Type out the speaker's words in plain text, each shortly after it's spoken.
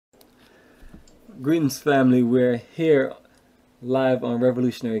Greetings, family. We're here live on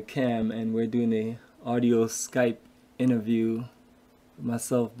Revolutionary Cam, and we're doing a audio Skype interview with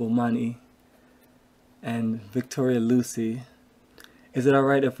myself, Bomani, and Victoria Lucy. Is it all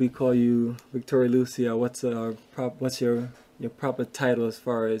right if we call you Victoria Lucy, or what's your proper title as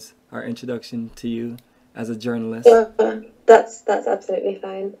far as our introduction to you as a journalist? Sure, that's absolutely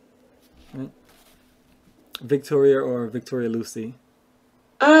fine. Right? Victoria or Victoria Lucy?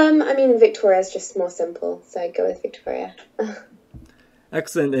 I mean, Victoria's just more simple, so I'd go with Victoria.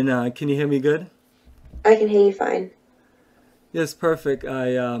 Excellent. And can you hear me good? I can hear you fine. Yes, perfect.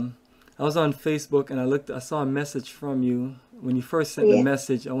 I was on Facebook and I saw a message from you when you first sent the Yeah.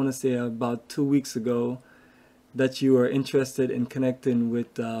 message. I want to say about 2 weeks ago that you were interested in connecting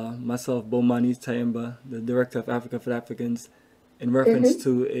with myself, Bomani Tayemba, the director of Africa for Africans, in reference Mm-hmm.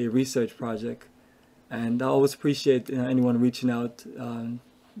 to a research project. And I always appreciate anyone reaching out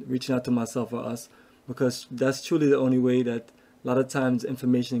to myself or us, because that's truly the only way that a lot of times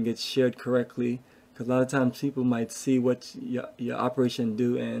information gets shared correctly. Because a lot of times people might see what your operation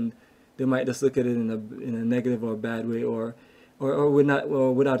do, and they might just look at it in a negative or a bad way, or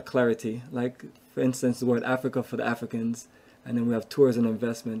without clarity. Like, for instance, the word Africa for the Africans, and then we have tourism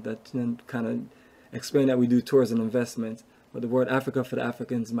investment that kind of explain that we do tourism investment, but the word Africa for the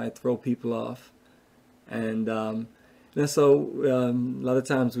Africans might throw people off. And so a lot of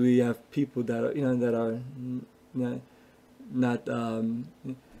times we have people that are not not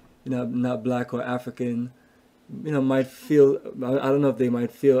not black or African, might feel, I don't know if they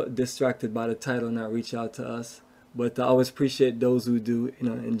might feel distracted by the title and not reach out to us. But I always appreciate those who do,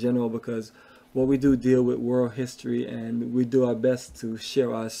 in general, because what we do deal with world history, and we do our best to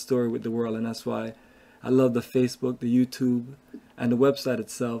share our story with the world. And that's why I love the Facebook, the YouTube, and the website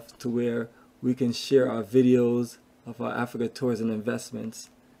itself, to where we can share our videos of our Africa tours and investments.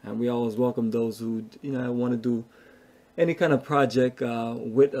 And we always welcome those who want to do any kind of project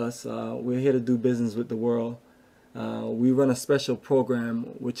with us. We're here to do business with the world. We run a special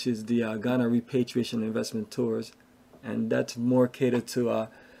program, which is the Ghana Repatriation Investment Tours, and that's more catered to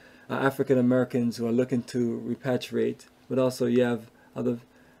African Americans who are looking to repatriate. But also you have other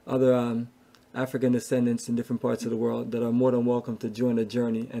African descendants in different parts of the world that are more than welcome to join the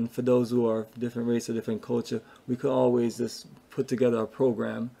journey. And for those who are different race or different culture, we could always just put together a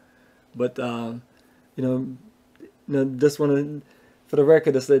program. But just want to, for the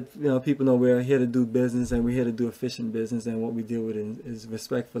record, just let people know we're here to do business, and we're here to do efficient business, and what we deal with is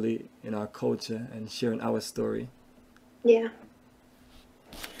respectfully in our culture and sharing our story. Yeah.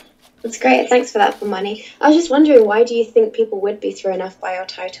 That's great. Thanks for that, Bomani. I was just wondering, why do you think people would be thrown off by your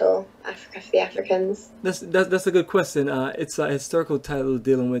title, Africa for the Africans? That's a good question. It's a historical title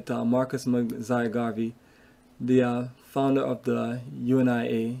dealing with Marcus Mosiah Garvey, the founder of the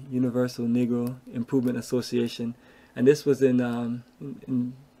UNIA, Universal Negro Improvement Association. And this was in the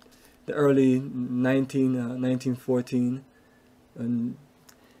early 1914, an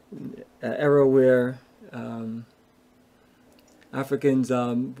era where Africans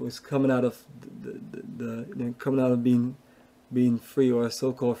was coming out of coming out of being free, or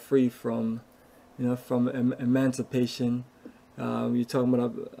so-called free from from emancipation. You're talking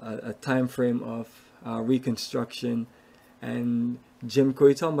about a time frame of Reconstruction and Jim Crow.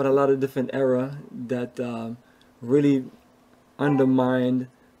 You're talking about a lot of different era that really undermined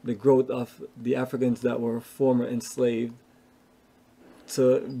the growth of the Africans that were former enslaved,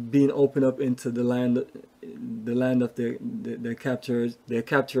 to being opened up into the land of their capturers,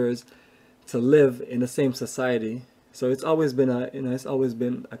 to live in the same society. So it's always been a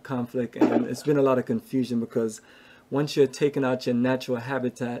conflict, and it's been a lot of confusion, because once you're taken out your natural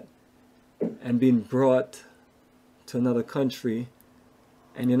habitat and being brought to another country,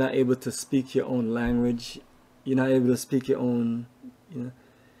 and you're not able to speak your own language, you're not able to speak your own,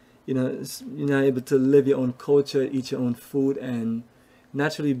 you're not able to live your own culture, eat your own food, and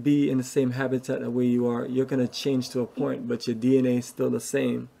naturally be in the same habitat where you are, you're going to change to a point, but your DNA is still the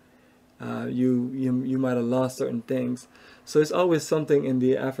same. You might have lost certain things. So it's always something in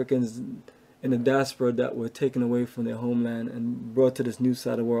the Africans in the diaspora that were taken away from their homeland and brought to this new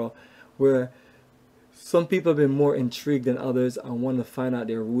side of the world, where some people have been more intrigued than others. I want to find out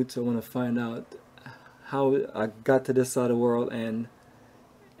their roots. I want to find out how I got to this side of the world, and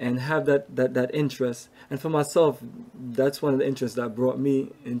have that interest. And for myself, that's one of the interests that brought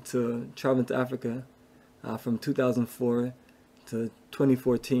me into traveling to Africa from 2004 to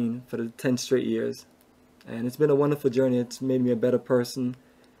 2014 for the 10 straight years. And it's been a wonderful journey. It's made me a better person,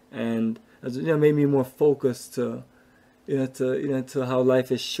 and made me more focused to how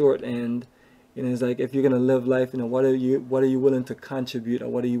life is short, and You know, it's like if you're gonna live life, you know, what are you willing to contribute, or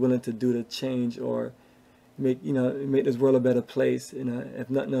what are you willing to do to change or make this world a better place. You know, if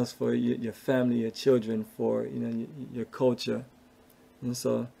nothing else for your family, your children, for your culture. And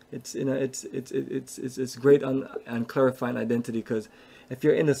so it's great on clarifying identity, because if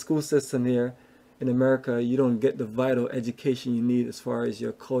you're in the school system here in America, you don't get the vital education you need as far as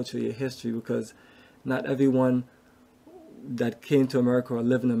your culture, your history, because not everyone that came to America or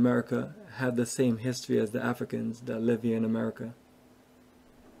live in America have the same history as the Africans that live here in America.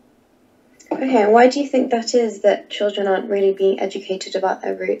 Okay, why do you think that is, that children aren't really being educated about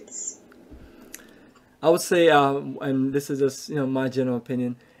their roots? I would say, and this is just my general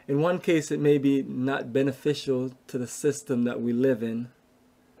opinion. In one case, it may be not beneficial to the system that we live in.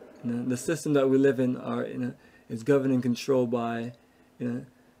 The system that we live in is governed and controlled by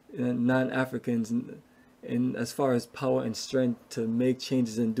non-Africans, in as far as power and strength to make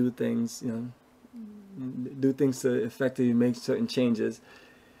changes and do things, to effectively make certain changes.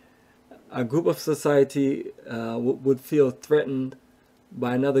 A group of society would feel threatened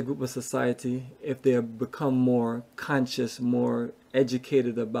by another group of society if they become more conscious, more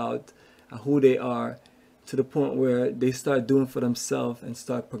educated about who they are, to the point where they start doing for themselves and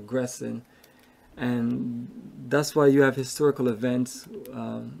start progressing. And that's why you have historical events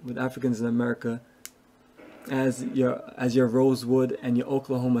with Africans in America, as your Rosewood and your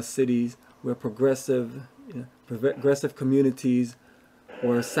Oklahoma cities, where progressive communities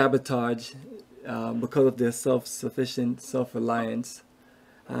were sabotaged because of their self-sufficient self-reliance.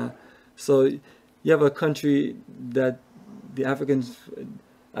 So you have a country that the Africans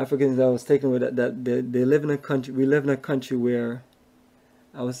that I was taken with, that they live in a country. We live in a country where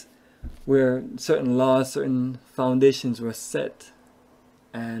where certain laws, certain foundations were set,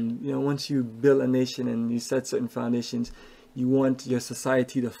 and once you build a nation and you set certain foundations, you want your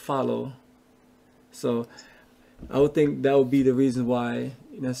society to follow. So I would think that would be the reason why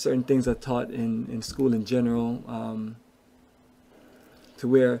certain things are taught in school in general, to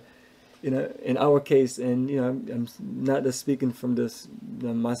where in our case, and I'm not just speaking from this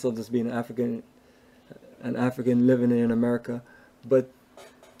myself just being an African living in America, but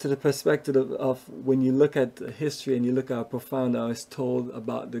to the perspective of when you look at history and you look at how profound I was told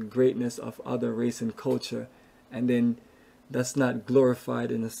about the greatness of other race and culture, and then that's not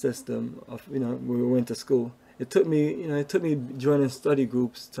glorified in the system of when we went to school. It took me joining study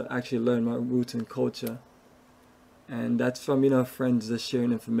groups to actually learn my roots and culture, and that's from friends just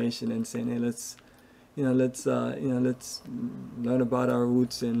sharing information and saying, hey, let's learn about our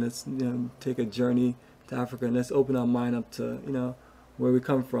roots, and let's take a journey to Africa, and let's open our mind up to where we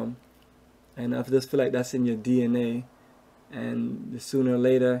come from. And I just feel like that's in your DNA, and sooner or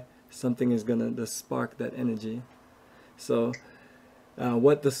later something is gonna just spark that energy. So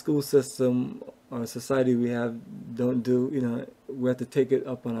what the school system or society we have don't do, we have to take it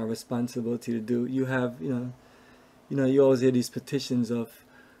up on our responsibility to do. You have you always hear these petitions of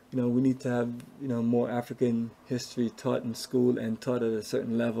we need to have more African history taught in school and taught at a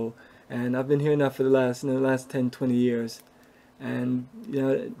certain level, and I've been hearing that for the last 10-20 years. And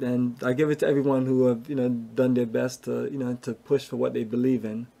and I give it to everyone who have done their best to to push for what they believe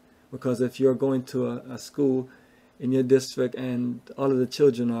in, because if you're going to a school in your district and all of the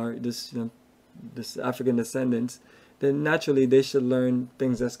children are this African descendants, then naturally they should learn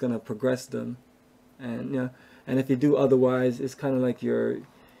things that's going to progress them. And and if you do otherwise, it's kind of like you're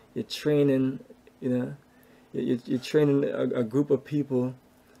training you're training a group of people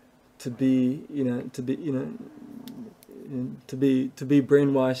to be to be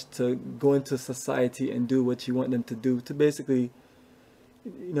brainwashed to go into society and do what you want them to do, to basically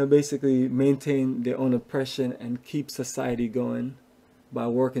maintain their own oppression and keep society going by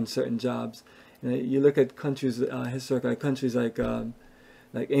working certain jobs. You look at countries, historical countries like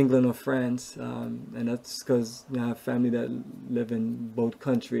England or France, and that's because I have family that live in both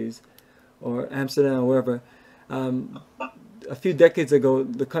countries, or Amsterdam or wherever. A few decades ago,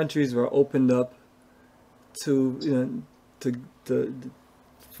 the countries were opened up to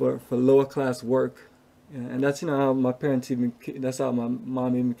for lower class work, and that's how my parents that's how my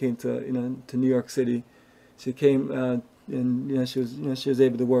mom even came to to New York City. She came and she was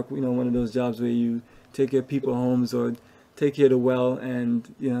able to work one of those jobs where you take care of people homes or take care of the well,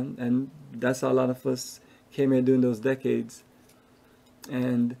 and and that's how a lot of us came here during those decades.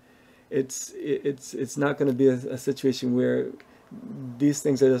 And it's not going to be a situation where these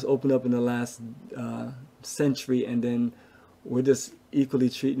things are just opened up in the last century, and then we're just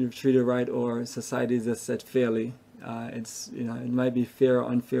equally treated right, or society is just set fairly. It's it might be fair or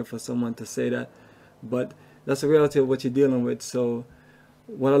unfair for someone to say that, but that's the reality of what you're dealing with. So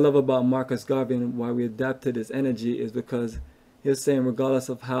what I love about Marcus Garvey and why we adapted his energy is because he was saying, regardless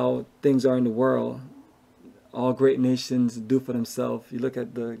of how things are in the world, all great nations do for themselves. You look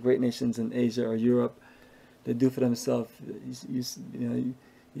at the great nations in Asia or Europe, they do for themselves. You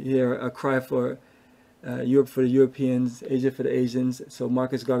hear a cry for Europe for the Europeans, Asia for the Asians. So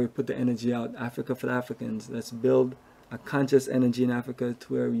Marcus Garvey put the energy out, Africa for the Africans. Let's build a conscious energy in Africa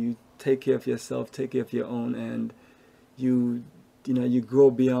to where you take care of yourself, take care of your own, and you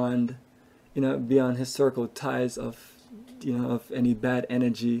grow beyond beyond historical ties of of any bad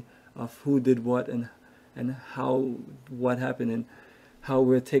energy of who did what and how what happened and how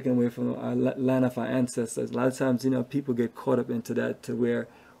we're taken away from our land of our ancestors. A lot of times people get caught up into that to where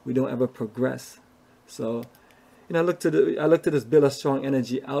we don't ever progress. So I look to this build a strong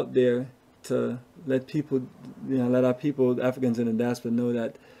energy out there to let people let our people, the Africans in the diaspora, know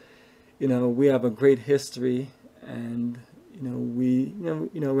that we have a great history, and we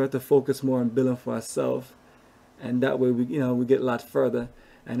have to focus more on building for ourselves, and that way we get a lot further.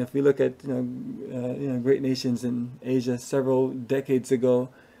 And if we look at great nations in Asia several decades ago,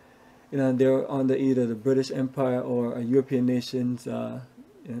 they were under either the British Empire or a European nation's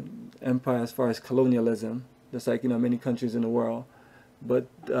empire as far as colonialism, just like many countries in the world. But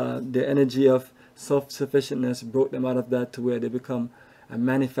the energy of self-sufficientness broke them out of that to where they become a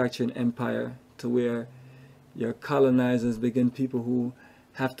manufacturing empire, to where your colonizers begin people who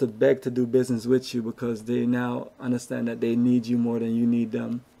have to beg to do business with you because they now understand that they need you more than you need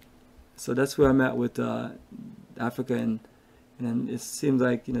them. So that's where I'm at with Africa, and it seems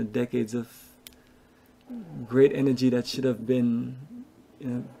like decades of great energy that should have been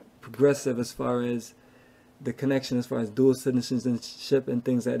progressive as far as the connection, as far as dual citizenship and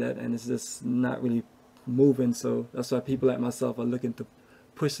things like that, and it's just not really moving. So that's why people like myself are looking to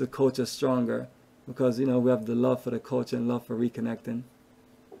push the culture stronger, because we have the love for the culture and love for reconnecting.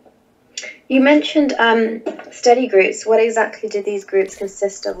 You mentioned study groups. What exactly do these groups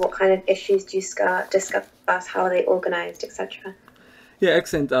consist of? What kind of issues do you discuss? How are they organized, etc.? Yeah,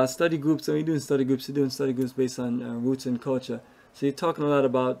 excellent. Study groups. When you're doing study groups, based on roots and culture. So you're talking a lot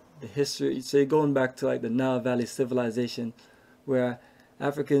about the history. So you're going back to like the Nile Valley civilization, where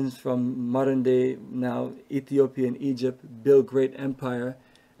Africans from modern day now Ethiopia and Egypt build great empire,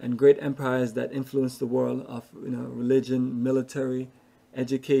 and great empires that influence the world of religion, military,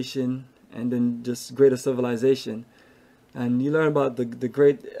 education, and then just greater civilization. And you learn about the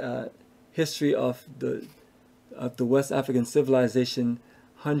great history of the West African civilization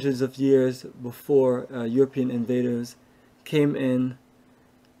hundreds of years before European invaders came in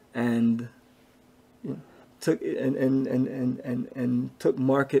and took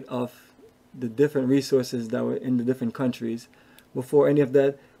market of the different resources that were in the different countries. Before any of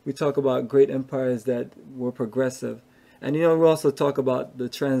that, we talk about great empires that were progressive. And we also talk about the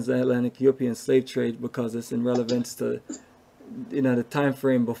transatlantic European slave trade because it's in relevance to the time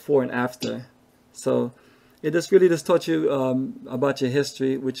frame before and after. So it just really taught you about your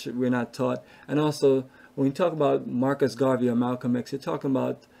history, which we're not taught. And also, when you talk about Marcus Garvey or Malcolm X, you're talking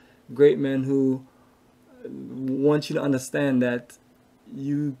about great men who want you to understand that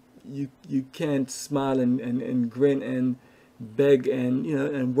you can't smile and grin and beg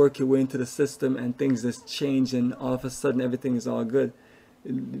and work your way into the system and things just change and all of a sudden everything is all good.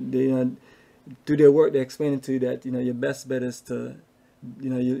 They, through their work, they explain to you that your best bet is to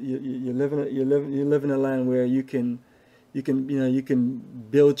you live in a land where you can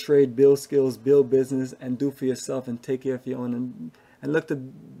build trade, build skills, build business, and do for yourself and take care of your own, and look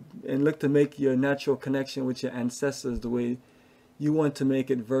to make your natural connection with your ancestors the way you want to make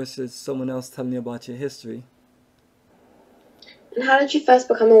it versus someone else telling you about your history. And how did you first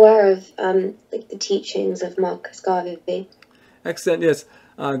become aware of like the teachings of Marcus Garvey? Excellent. Yes,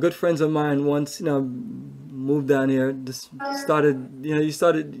 good friends of mine once moved down here. Just started.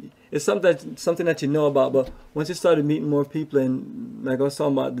 It's something that you know about, but once you started meeting more people, and like I was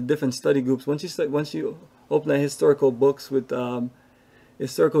talking about the different study groups, once you open the historical books with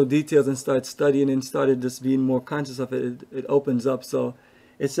historical details and start studying and started just being more conscious of it, it opens up. So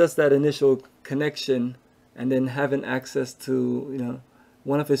it's just that initial connection. And then having access to,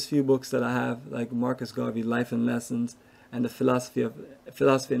 one of his few books that I have, like Marcus Garvey, Life and Lessons, and the Philosophy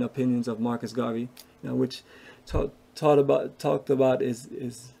and Opinions of Marcus Garvey, which talked about his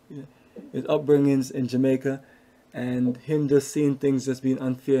upbringings in Jamaica, and him just seeing things just being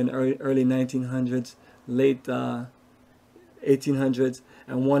unfair in early 1900s, late 1800s,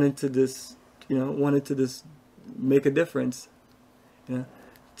 and wanted to just make a difference.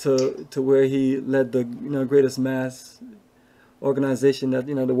 To where he led the greatest mass organization that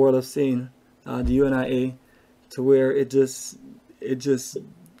the world has seen, the UNIA, to where it it just,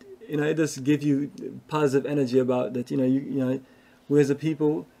 it just gives you positive energy about that. We as a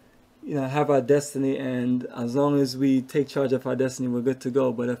people, have our destiny, and as long as we take charge of our destiny, we're good to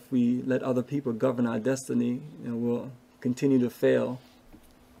go. But if we let other people govern our destiny, we'll continue to fail.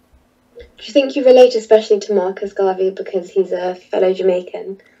 Do you think you relate especially to Marcus Garvey because he's a fellow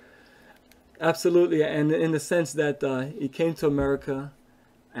Jamaican? Absolutely, and in the sense that he came to America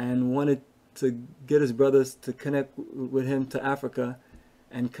and wanted to get his brothers to connect with him to Africa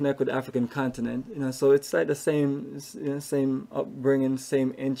and connect with the African continent. So it's like the same, same upbringing,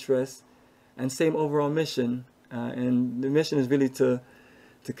 same interests, and same overall mission. And the mission is really to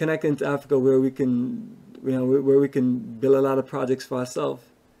connect into Africa, where we can, where we can build a lot of projects for ourselves,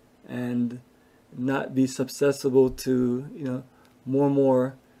 and not be susceptible to more and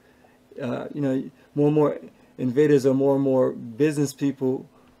more more and more invaders, or more and more business people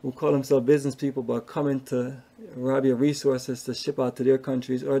who call themselves business people but coming to rob your resources to ship out to their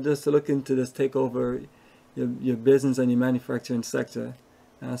countries, or just to look into this, take over your business and your manufacturing sector.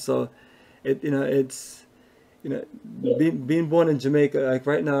 So it's being born in Jamaica, like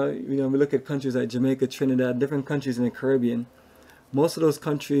right now, we look at countries like Jamaica, Trinidad, different countries in the Caribbean. Most of those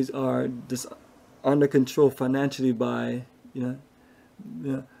countries are just under control financially by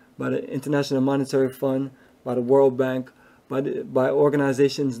by the International Monetary Fund, by the World Bank, by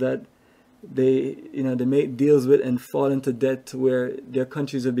organizations that they make deals with and fall into debt to where their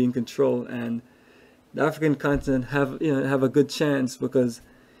countries are being controlled. And the African continent have a good chance, because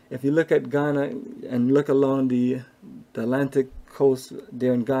if you look at Ghana and look along the Atlantic coast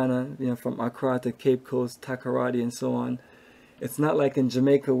there in Ghana, from Accra to Cape Coast, Takoradi, and so on, it's not like in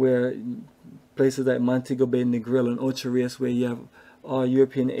Jamaica, where places like Montego Bay, Negril, and Ocho Rios, where you have all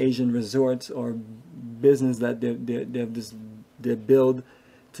European Asian resorts or business that they build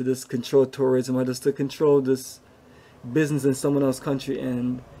to just control tourism, or just to control this business in someone else's country.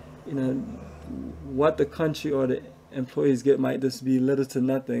 And what the country or the employees get might just be little to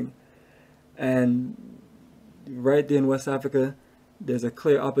nothing. And right there in West Africa, there's a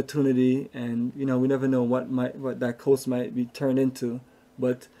clear opportunity, and we never know what that coast might be turned into.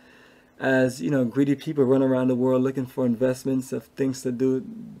 But as greedy people run around the world looking for investments, of things to do,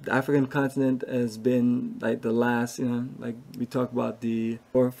 the African continent has been like the last, like we talk about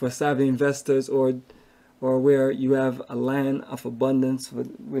or for savvy investors, or where you have a land of abundance with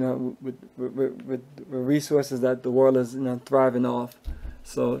resources that the world is thriving off.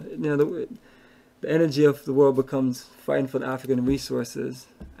 So the energy of the world becomes fighting for the African resources,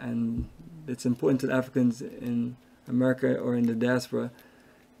 and it's important to the Africans in America or in the diaspora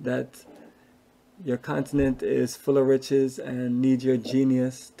that your continent is full of riches and needs your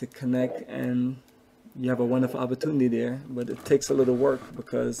genius to connect, and you have a wonderful opportunity there. But it takes a little work,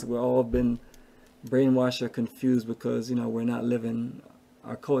 because we're all been brainwashed or confused, because we're not living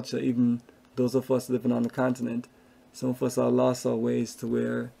our culture. Even those of us living on the continent, some of us are lost our ways, to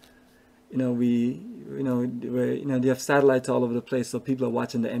where they have satellites all over the place, so people are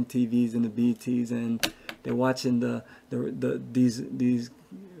watching the MTVs and the BTs, and they're watching these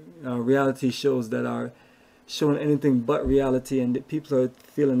reality shows that are showing anything but reality, and people are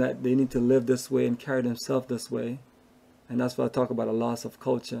feeling that they need to live this way and carry themselves this way. And that's why I talk about a loss of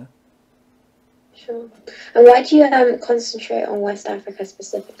culture. Sure. And why do you concentrate on West Africa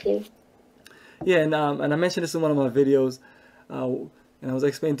specifically? Yeah, and I mentioned this in one of my videos, and I was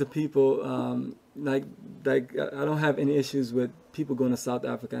explaining to people, like I don't have any issues with people going to South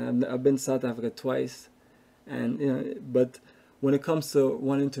Africa. I've been to South Africa twice, and but when it comes to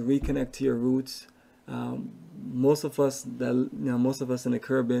wanting to reconnect to your roots, most of us in the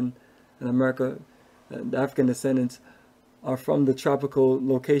Caribbean and America, the African descendants, are from the tropical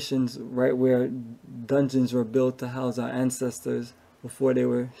locations, right where dungeons were built to house our ancestors before they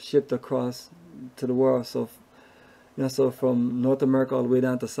were shipped across to the world. So, so from North America all the way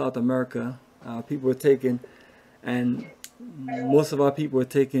down to South America, people were taken, and most of our people were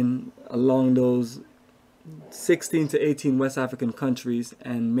taken along those 16 to 18 West African countries,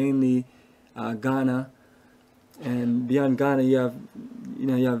 and mainly Ghana. And beyond Ghana, you have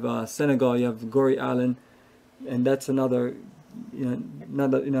Senegal, you have Gorée Island, and that's another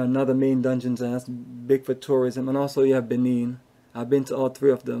main dungeons, and that's big for tourism. And also you have Benin. I've been to all three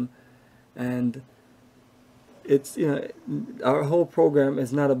of them, and it's our whole program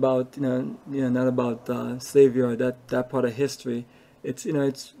is not about not about slavery or that part of history. It's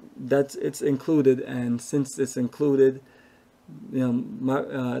it's included, and since it's included,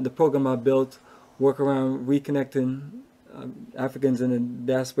 the program I built work around reconnecting Africans in the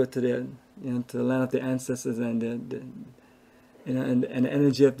diaspora to their to the land of their ancestors, and and the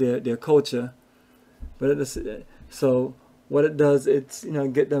energy of their culture. But so what it does, it's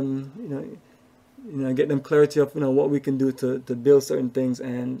get them get them clarity of what we can do to build certain things,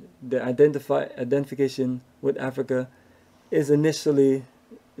 and the identification with Africa is initially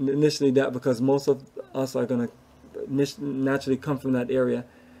that, because most of us are going to naturally come from that area.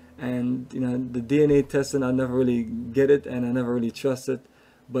 And the DNA testing, I never really get it, and I never really trust it.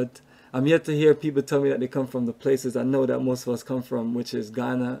 But I'm yet to hear people tell me that they come from the places I know that most of us come from, which is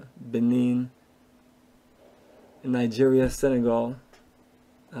Ghana, Benin, Nigeria, Senegal.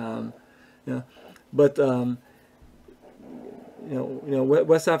 Um, you know, but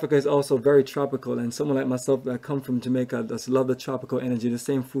West Africa is also very tropical, and someone like myself that come from Jamaica just love the tropical energy. The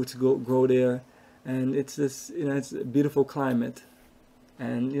same fruits grow there, and it's just it's a beautiful climate,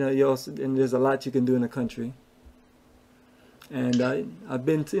 and there's a lot you can do in the country. And I've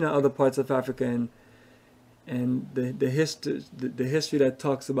been to other parts of Africa, and the history that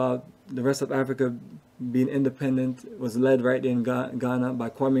talks about the rest of Africa being independent was led right there in Ghana by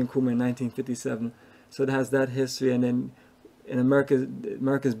Kwame Nkrumah in 1957. So it has that history. And then in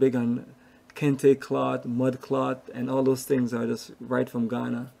America's big on kente cloth, mud cloth, and all those things are just right from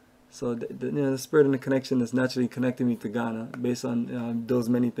Ghana. So the spirit and the connection is naturally connecting me to Ghana based on those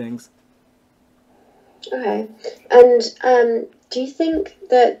many things. Okay. And do you think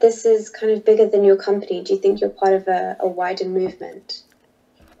that this is kind of bigger than your company? Do you think you're part of a wider movement?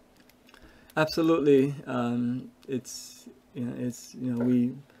 Absolutely.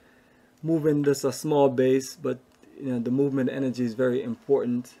 We move in just a small base, but the movement energy is very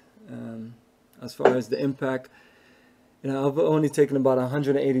important. As far as the impact, I've only taken about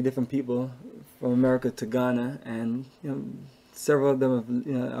 180 different people from America to Ghana, and several of them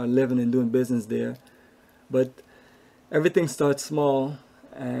are living and doing business there. But everything starts small,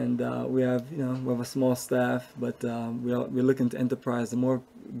 and we have a small staff, but we're looking to enterprise. The more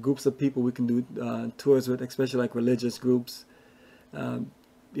groups of people we can do tours with, especially like religious groups, that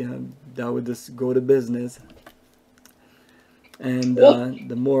would just grow the business. And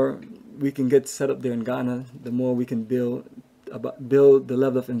the more we can get set up there in Ghana, the more we can build the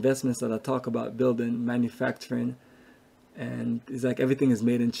level of investments that I talk about building, manufacturing. And it's like everything is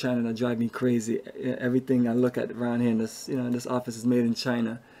made in China. That drives me crazy. Everything I look at around here in this office is made in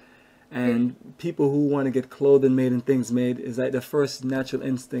China. And people who want to get clothing made and things made, is like the first natural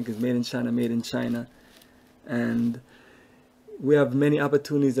instinct is made in China, made in China. And we have many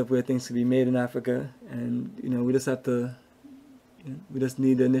opportunities of where things can be made in Africa, and we just have to, we just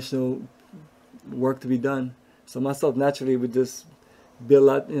need the initial work to be done. So myself naturally would just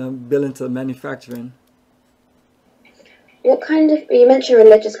build into manufacturing. What kind of, you mentioned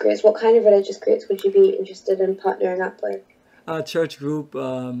religious groups, what kind of religious groups would you be interested in partnering up with? Church group,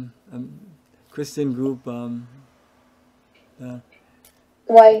 Christian group.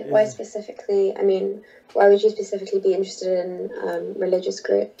 Why specifically? I mean, why would you specifically be interested in religious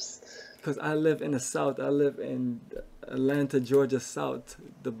groups? Because I live in the South. I live in Atlanta, Georgia South,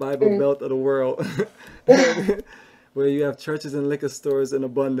 the Bible Belt of the world, where you have churches and liquor stores in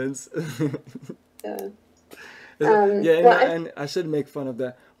abundance. And I should make fun of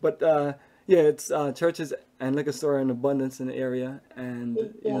that, but it's churches and liquor store in abundance in the area, and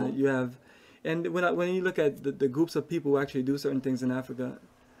you have, and when you look at the groups of people who actually do certain things in Africa,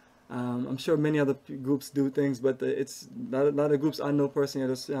 I'm sure many other groups do things, but it's not a lot of groups I know personally are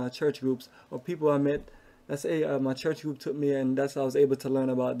those church groups or people I met. Let's say my church group took me, and that's how I was able to learn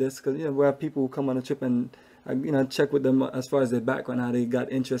about this, because we have people who come on a trip, and check with them as far as their background, how they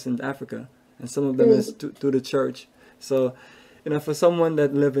got interest in Africa. And some of them is through the church. So, for someone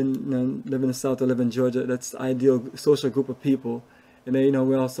that live in the South or live in Georgia, that's the ideal social group of people. And then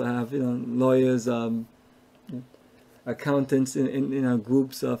we also have lawyers, accountants in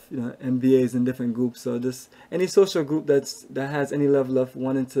groups of MBAs in different groups. So this any social group that has any level of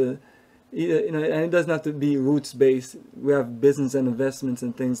wanting to, and it doesn't have to be roots based. We have business and investments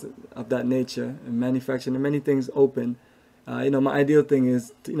and things of that nature, and manufacturing, and many things open. My ideal thing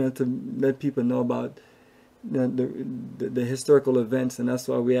is to let people know about the historical events, and that's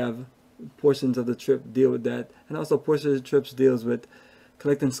why we have portions of the trip deal with that, and also portions of the trips deals with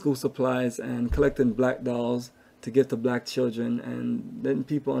collecting school supplies and collecting black dolls to give to black children, and letting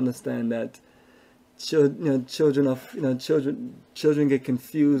people understand that children get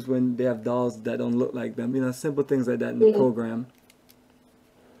confused when they have dolls that don't look like them. Simple things like that in the program.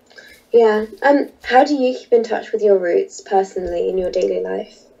 Yeah. How do you keep in touch with your roots personally in your daily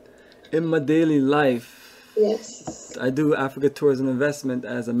life? In my daily life, yes, I do Africa tours and investment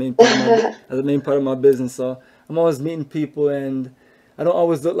as a main part of my business. So I'm always meeting people, and I don't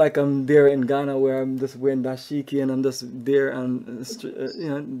always look like I'm there in Ghana where I'm just wearing dashiki and I'm just there on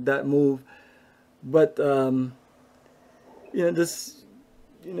that move. But this,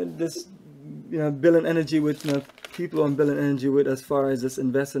 this, building energy with, people I'm building energy with, as far as just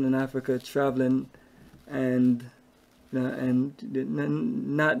investing in Africa, traveling, and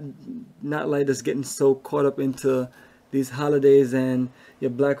not like just getting so caught up into these holidays and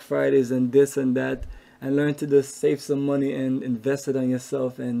your Black Fridays and this and that, and learn to just save some money and invest it on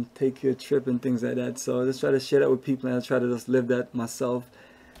yourself and take your trip and things like that. So I just try to share that with people, and I try to just live that myself,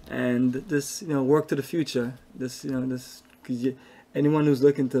 and just work to the future. This because anyone who's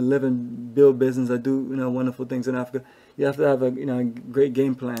looking to live and build business or do wonderful things in Africa, you have to have a great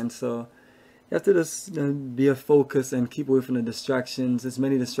game plan. So you have to just be a focus and keep away from the distractions. There's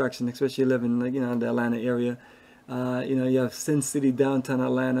many distractions, especially living like the Atlanta area. You have Sin City, downtown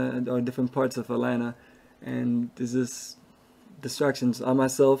Atlanta, or different parts of Atlanta, and there's just distractions. I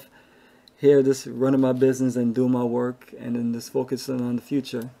myself here just running my business and doing my work, and then just focusing on the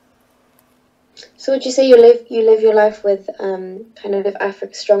future. So would you say you live your life with kind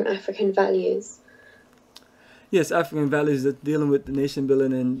of strong African values? Yes, African values, that dealing with the nation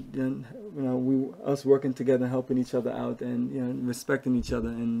building, and us working together, helping each other out, and respecting each other,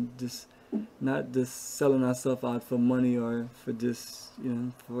 and just not just selling ourselves out for money or for just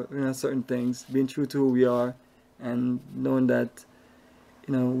for certain things. Being true to who we are, and knowing that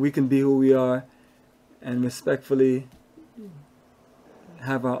we can be who we are, and respectfully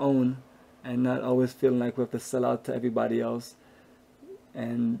have our own, and not always feeling like we have to sell out to everybody else,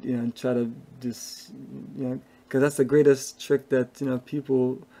 and try to just because that's the greatest trick that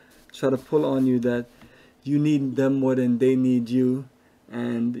people try to pull on you, that you need them more than they need you,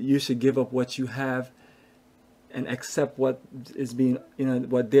 and you should give up what you have and accept what is being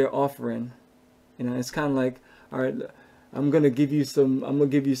what they're offering. It's kind of like, all right, I'm gonna give you some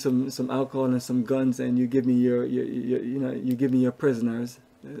alcohol and some guns, and you give me you give me your prisoners.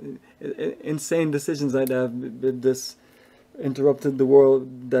 Insane decisions like that have just interrupted the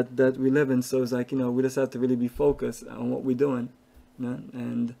world that we live in. So it's like we just have to really be focused on what we're doing.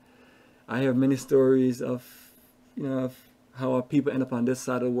 And I hear many stories of of how our people end up on this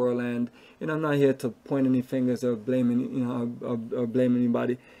side of the world, and I'm not here to point any fingers or blaming or blame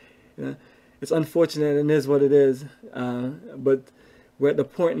anybody. It's unfortunate, and it is what it is. But we're at the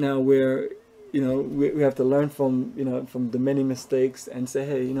point now where we have to learn from from the many mistakes, and say,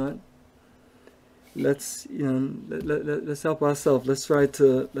 hey, let's let's help ourselves. Let's try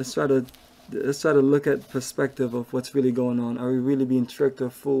to look at perspective of what's really going on. Are we really being tricked or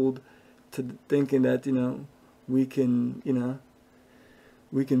fooled to thinking that we can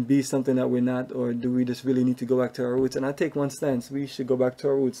we can be something that we're not, or do we just really need to go back to our roots? And I take one stance: we should go back to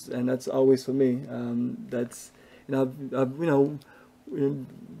our roots, and that's always for me. That's I've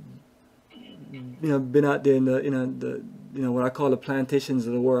been out there in the what I call the plantations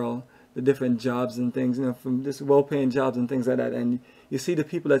of the world, the different jobs and things, from just well-paying jobs and things like that, and you see the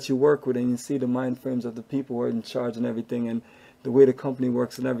people that you work with, and you see the mind frames of the people who are in charge and everything, and the way the company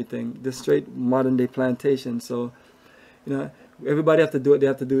works and everything. The straight modern day plantation. So everybody have to do what they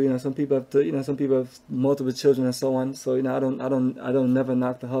have to do. Some people have to some people have multiple children and so on. So I don't never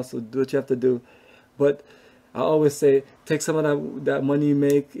knock the hustle. Do what you have to do. But I always say, take some of that money you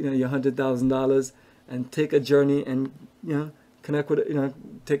make, your $100,000, and take a journey, and connect with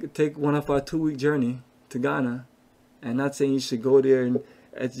take one of our 2-week journey to Ghana. And not saying you should go there and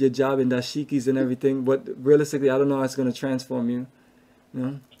at your job in dashikis and everything, but realistically, I don't know how it's going to transform you.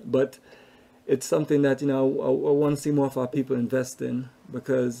 But it's something that I want to see more of our people invest in,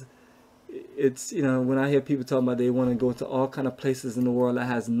 because it's when I hear people talking about they want to go to all kind of places in the world that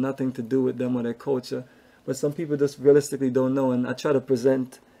has nothing to do with them or their culture, but some people just realistically don't know. And I try to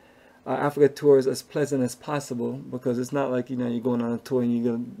present our Africa tours as pleasant as possible, because it's not like you're going on a tour and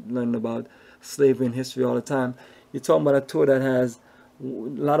you're going to learn about slavery and history all the time. You're talking about a tour that has a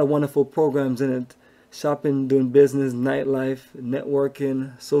lot of wonderful programs in it: shopping, doing business, nightlife,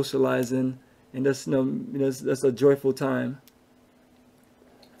 networking, socializing, and that's that's a joyful time.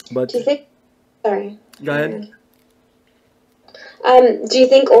 But do you think? Sorry. Go ahead. Do you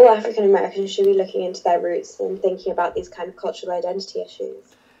think all African Americans should be looking into their roots and thinking about these kind of cultural identity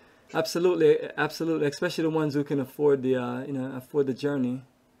issues? Absolutely, absolutely. Especially the ones who can afford the afford the journey.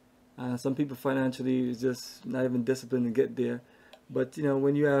 Some people financially is just not even disciplined to get there. But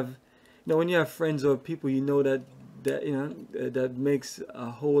when you have friends or people that makes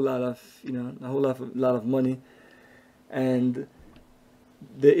a whole lot of money, and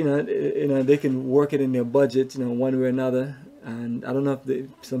they can work it in their budget one way or another. And I don't know if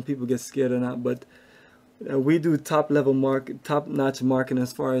some people get scared or not, but we do top-notch marketing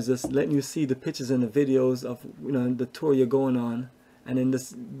as far as just letting you see the pictures and the videos of the tour you're going on, and then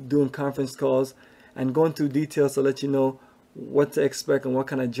just doing conference calls and going through details to let you know what to expect and what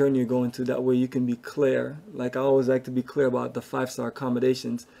kind of journey you're going to. That way you can be clear. Like, I always like to be clear about the 5-star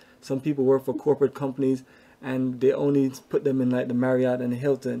accommodations. Some people work for corporate companies and they only put them in like the Marriott and the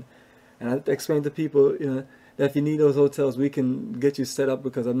Hilton. And I explain to people, that if you need those hotels, we can get you set up,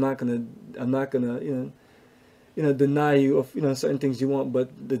 because I'm not gonna, deny you of, certain things you want. But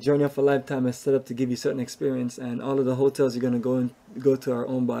the journey of a lifetime is set up to give you certain experience, and all of the hotels you're gonna go to are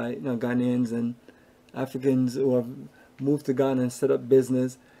owned by, Ghanaians and Africans who have moved to Ghana and set up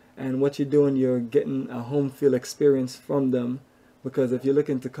business. And what you're doing, you're getting a home field experience from them, because if you're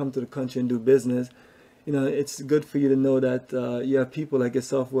looking to come to the country and do business, it's good for you to know that you have people like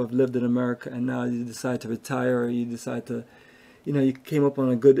yourself who have lived in America and now you decide to retire, or you decide to, you came up on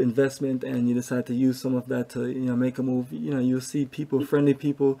a good investment and you decide to use some of that to, make a move. You'll see people, friendly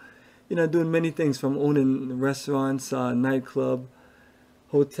people, doing many things, from owning restaurants, nightclub,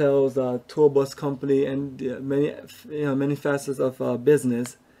 hotels, tour bus company, and many facets of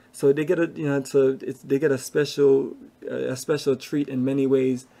business. So they get they get a special treat in many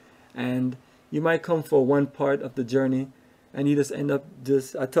ways. And you might come for one part of the journey, and you just end up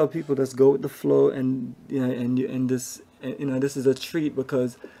I tell people, just go with the flow, and this is a treat,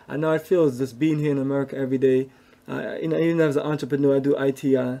 because I know it feels just being here in America every day. Even as an entrepreneur, I do IT,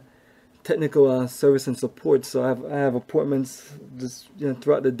 technical service and support. So I have appointments just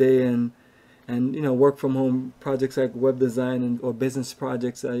throughout the day, and work from home projects like web design or business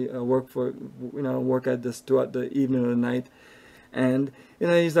projects. I work at this throughout the evening or the night. And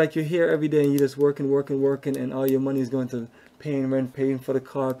it's like you're here every day and you're just working, and all your money is going to paying rent, paying for the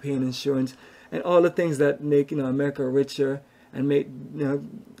car, paying insurance, and all the things that make America richer and make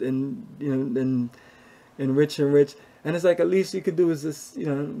and rich and rich. And it's like, at least you could do is this.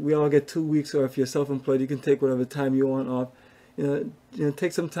 We all get 2 weeks, or if you're self-employed, you can take whatever time you want off.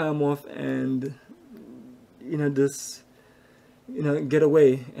 Take some time off and just get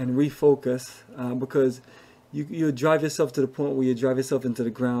away and refocus, because you drive yourself to the point where you drive yourself into the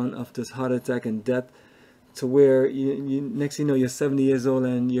ground of this heart attack and death, to where you next thing you know, you're 70 years old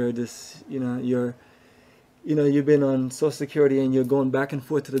and you're this, you've been on Social Security and you're going back and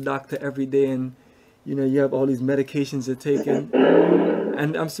forth to the doctor every day, and you have all these medications you're taking.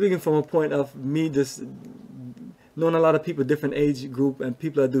 And I'm speaking from a point of me just knowing a lot of people, different age group, and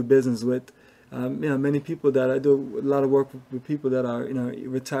people I do business with. Many people that I do a lot of work with people that are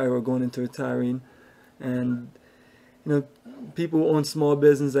retired or going into retiring. And people who own small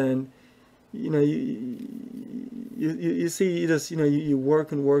business, and you see, you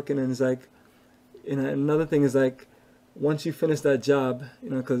work and it's like, another thing is like, once you finish that job,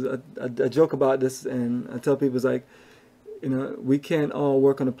 because I joke about this and I tell people, it's like, we can't all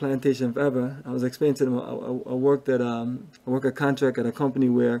work on a plantation forever. I was explaining to them, I work a contract at a company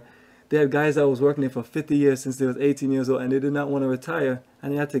where they had guys that was working there for 50 years since they was 18 years old, and they did not want to retire,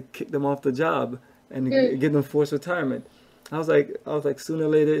 and they had to kick them off the job and give them forced retirement. I was like, sooner or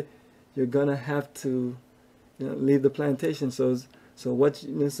later, you're gonna have to, leave the plantation. So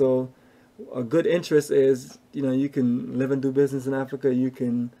a good interest is, you can live and do business in Africa. You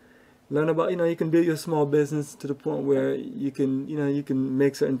can learn about, you can build your small business to the point where you can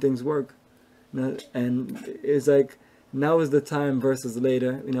make certain things work. And it's like, now is the time versus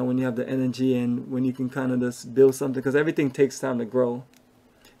later. When you have the energy and when you can kind of just build something, because everything takes time to grow.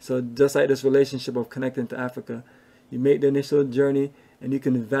 So just like this relationship of connecting to Africa, you make the initial journey and you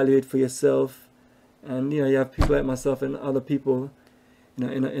can evaluate for yourself. And you have people like myself and other people,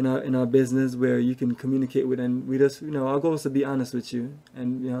 in our business, where you can communicate with. And we just, our goal is to be honest with you.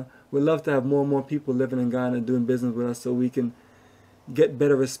 And we'd love to have more and more people living in Ghana doing business with us, so we can get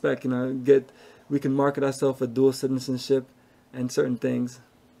better respect. We can market ourselves for dual citizenship and certain things.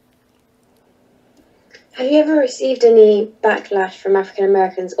 Have you ever received any backlash from African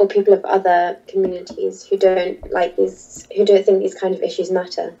Americans or people of other communities who don't think these kind of issues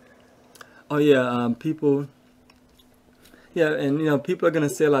matter? Oh yeah, people. Yeah, and people are gonna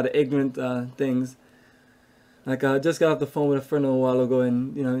say a lot of ignorant things. Like, I just got off the phone with a friend a while ago,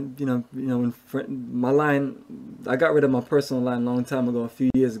 and my line, I got rid of my personal line a long time ago, a few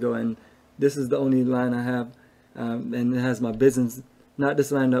years ago, and this is the only line I have, and it has my business, not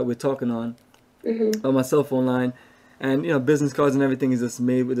this line that we're talking on. On my cell phone line. And business cards and everything is just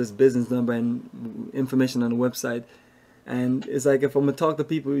made with this business number and information on the website. And it's like, if I'm gonna talk to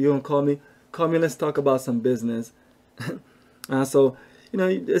people, you don't call me, let's talk about some business. So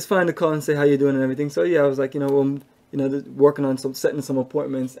it's fine to call and say how you're doing and everything. So yeah, I was like, working on setting some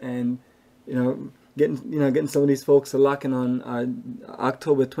appointments, and getting some of these folks to lock in on our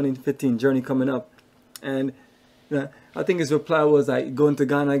October 2015 journey coming up. And I think his reply was like, going to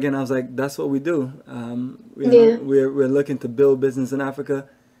Ghana again. I was like, that's what we do. Yeah. We're looking to build business in Africa,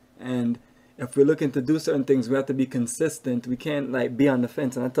 and if we're looking to do certain things, we have to be consistent. We can't like be on the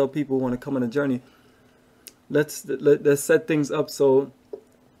fence. And I tell people who want to come on a journey, let's set things up so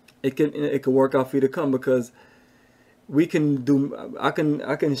it can work out for you to come, because we can do. I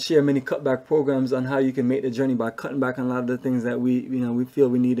can share many cutback programs on how you can make the journey by cutting back on a lot of the things that we feel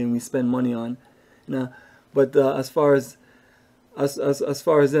we need and we spend money on. But as far as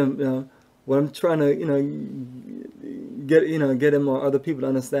them, what I'm trying to get him or other people to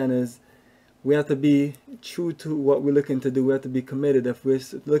understand is we have to be true to what we're looking to do. We have to be committed. If we're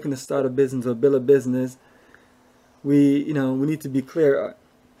looking to start a business or build a business, we need to be clear.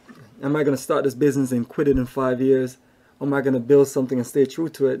 Am I going to start this business and quit it in 5 years? Or am I going to build something and stay true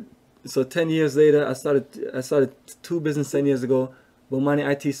to it? So 10 years later, I started 2 businesses 10 years ago: Bomani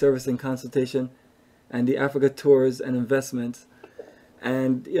IT Service and Consultation, and the Africa Tours and Investments.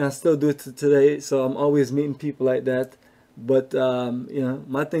 And I still do it today. So I'm always meeting people like that. But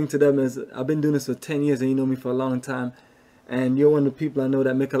my thing to them is, I've been doing this for 10 years, and you know me for a long time, and you're one of the people I know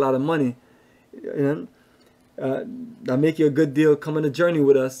that make a lot of money. I'll make you a good deal. Come on a journey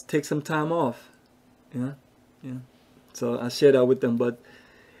with us. Take some time off. So I share that with them. But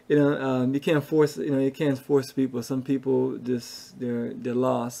you can't force. You can't force people. Some people just they're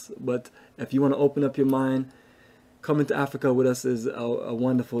lost. But if you want to open up your mind, coming to Africa with us is a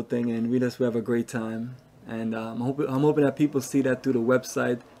wonderful thing, and we have a great time. And I'm hoping that people see that through the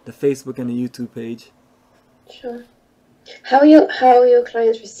website, the Facebook, and the YouTube page. Sure. How are your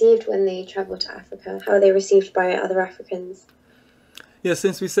clients received when they travel to Africa? How are they received by other Africans? Yeah,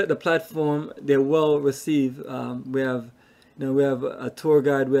 since we set the platform, they're well received. We have a tour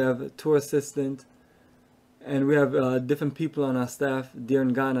guide, we have a tour assistant, and we have different people on our staff there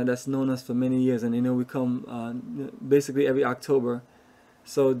in Ghana that's known us for many years, and we come basically every October.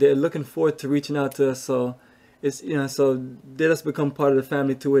 So they're looking forward to reaching out to us. So it's so they just become part of the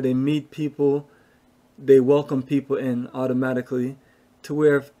family, to where they meet people, they welcome people in automatically, to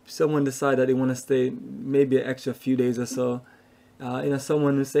where if someone decides that they want to stay maybe an extra few days or so,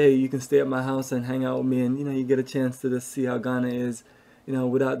 someone will say, hey, you can stay at my house and hang out with me, and you get a chance to just see how Ghana is,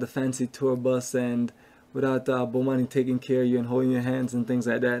 without the fancy tour bus and without Bomani taking care of you and holding your hands and things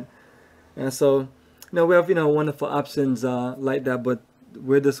like that. And so we have wonderful options like that, but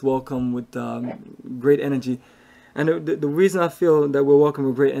we're just welcome with great energy. And the reason I feel that we're welcome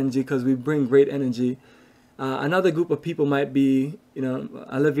with great energy, because we bring great energy. Another group of people might be,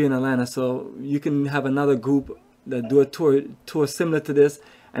 I live here in Atlanta, so you can have another group that do a tour similar to this,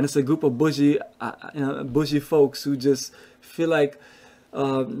 and it's a group of bougie folks who just feel like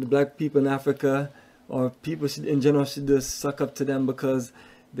the black people in Africa, or people in general, should just suck up to them because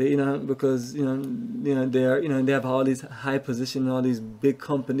they they have all these high positions, all these big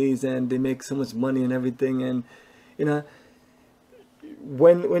companies, and they make so much money and everything. And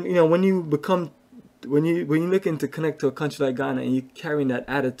when you look into connect to a country like Ghana and you're carrying that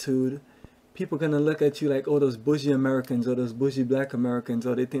attitude, people are gonna look at you like, oh, those bougie Americans or those bougie black Americans,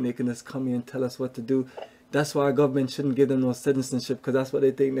 or they think they can just come here and tell us what to do. That's why our government shouldn't give them no citizenship, because that's what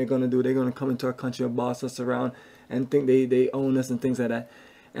they think they're gonna do. They're gonna come into our country and boss us around and think they own us and things like that.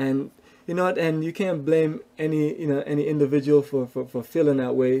 And and you can't blame any individual for feeling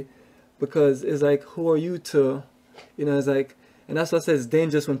that way, because it's like, who are you to, it's like, and that's what I say, it's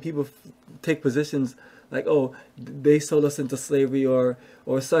dangerous when people take positions like, oh, they sold us into slavery, or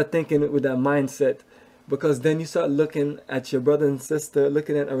start thinking with that mindset, because then you start looking at your brother and sister,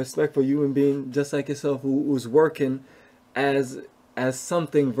 looking at a respectful human being just like yourself, who's working as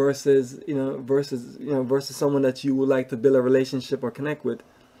something versus someone that you would like to build a relationship or connect with.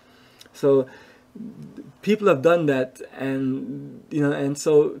 So people have done that, and and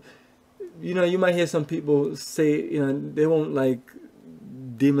so you might hear some people say, they won't like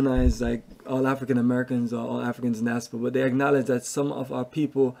demonize like all African Americans or all Africans in diaspora, but they acknowledge that some of our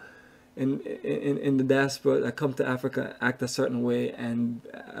people in the diaspora that come to Africa act a certain way and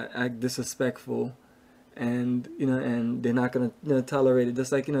act disrespectful, and and they're not gonna tolerate it.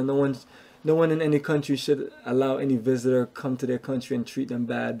 Just like no one in any country should allow any visitor come to their country and treat them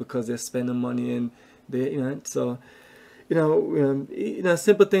bad because they're spending money, and they so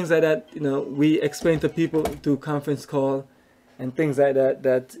simple things like that. We explain to people through conference call and things like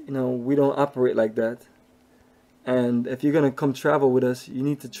that we don't operate like that. And if you're gonna come travel with us, you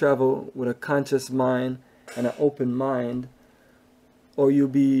need to travel with a conscious mind and an open mind, or you'll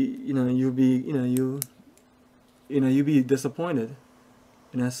be disappointed.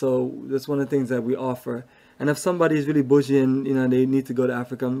 So that's one of the things that we offer. And if somebody is really bougie and they need to go to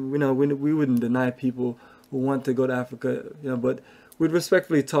Africa, we wouldn't deny people who want to go to Africa, but we'd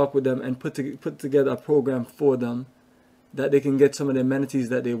respectfully talk with them and put together a program for them that they can get some of the amenities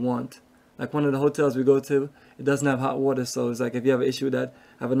that they want. Like one of the hotels we go to, it doesn't have hot water, so it's like if you have an issue with that,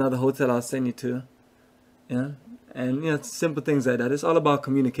 I have another hotel I'll send you to. And simple things like that. It's all about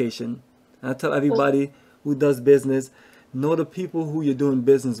communication. And I tell everybody who does business, know the people who you're doing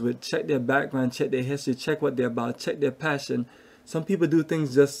business with. Check their background, check their history, check what they're about, check their passion. Some people do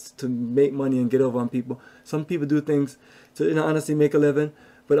things just to make money and get over on people. Some people do things to honestly make a living,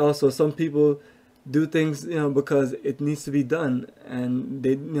 but also some people do things because it needs to be done, and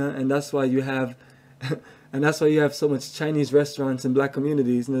they and that's why you have and that's why you have so much Chinese restaurants in black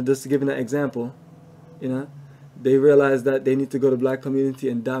communities. Just to give you an example, they realize that they need to go to black community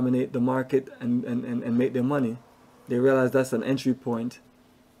and dominate the market and make their money. They realize that's an entry point.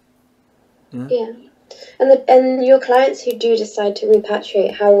 Yeah. And your clients who do decide to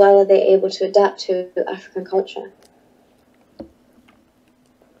repatriate, how well are they able to adapt to African culture?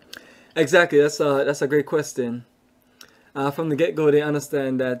 Exactly, that's a great question. From the get-go, they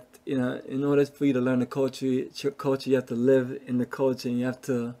understand that in order for you to learn the culture, you have to live in the culture, and you have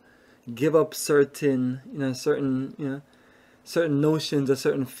to give up certain notions, a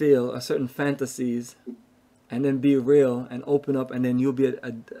certain feel, or certain fantasies, and then be real and open up, and then you'll be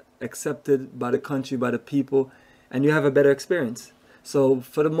accepted by the country, by the people, and you have a better experience. So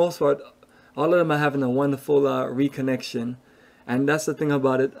for the most part, all of them are having a wonderful reconnection. And that's the thing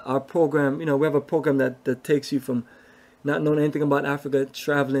about it. Our program, we have a program that takes you from not knowing anything about Africa,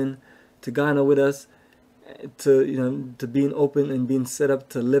 traveling to Ghana with us, to being open and being set up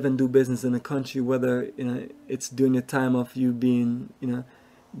to live and do business in the country, whether it's during the time of you being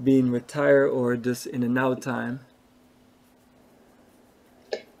retired or just in and out time.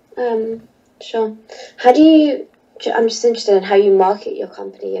 Sure. I'm just interested in how you market your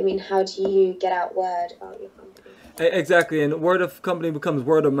company. I mean, how do you get out word about your company? Exactly, and word of company becomes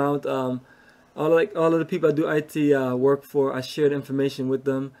word of mouth. All of the people I do IT work for, I share the information with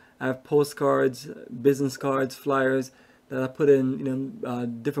them. I have postcards, business cards, flyers that I put in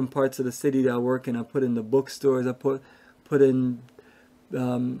different parts of the city that I work in. I put in the bookstores. I put in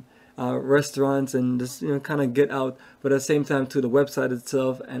restaurants, and just kind of get out. But at the same time, to the website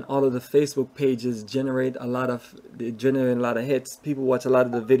itself and all of the Facebook pages generate a lot of hits. People watch a lot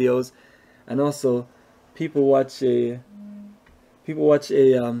of the videos, and also people like to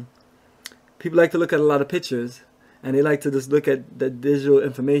look at a lot of pictures, and they like to just look at the digital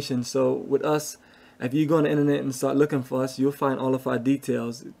information. So with us, if you go on the internet and start looking for us, you'll find all of our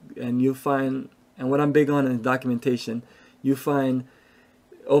details, and what I'm big on is documentation. You find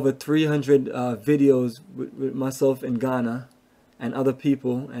over 300 videos with myself in Ghana and other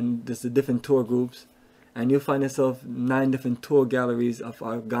people, and just the different tour groups, and you'll find yourself 9 different tour galleries of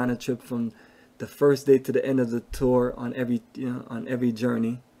our Ghana trip, from the first day to the end of the tour, on every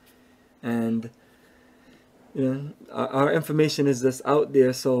journey. And our information is just out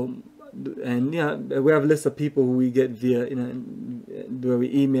there. So, and we have a list of people who we get via where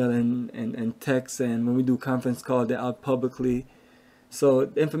we email and text, and when we do conference calls, they're out publicly. So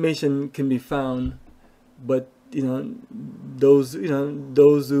the information can be found, but those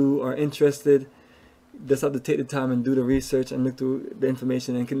who are interested just have to take the time and do the research and look through the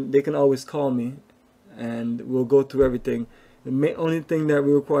information, and they can always call me, and we'll go through everything. The only thing that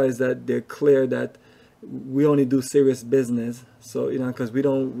we require is that they're clear that we only do serious business. So because we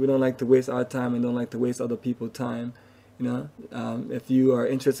don't like to waste our time and don't like to waste other people's time. If you are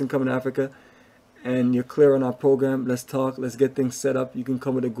interested in coming to Africa and you're clear on our program, let's talk, let's get things set up. You can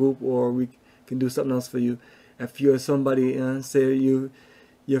come with a group, or we can do something else for you. If you're somebody, say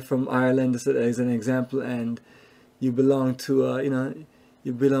you're from Ireland, as an example, and you belong to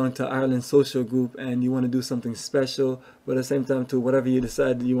Ireland social group, and you want to do something special, but at the same time, to whatever you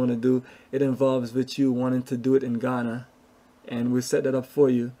decide you want to do, it involves with you wanting to do it in Ghana, and we'll set that up for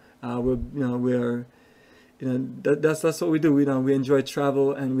you. That's what we do. We enjoy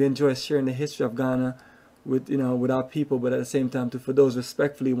travel, and we enjoy sharing the history of Ghana with our people, but at the same time, for those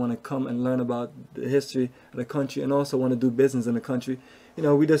respectfully want to come and learn about the history of the country and also want to do business in the country,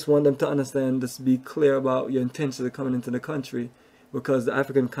 we just want them to understand, just be clear about your intentions of coming into the country, because the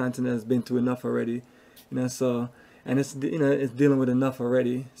African continent has been through enough already, so, and it's dealing with enough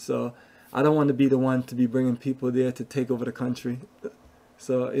already. So I don't want to be the one to be bringing people there to take over the country.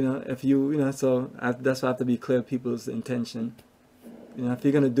 So if that's why I have to be clear people's intention. If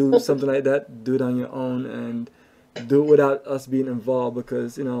you're gonna do something like that, do it on your own, and do it without us being involved,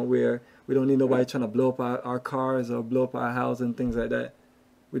 because we don't need nobody trying to blow up our cars or blow up our house and things like that.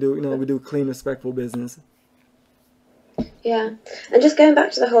 We do clean, respectful business. Yeah, and just going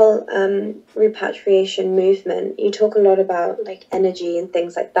back to the whole repatriation movement, you talk a lot about like energy and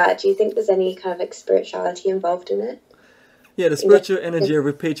things like that. Do you think there's any kind of like spirituality involved in it? Yeah, the In getting, spiritual energy of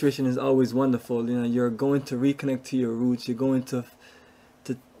repatriation is always wonderful. You know, you're going to reconnect to your roots. You're going to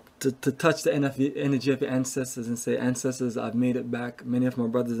to touch the energy of your ancestors and say, ancestors, I've made it back. Many of my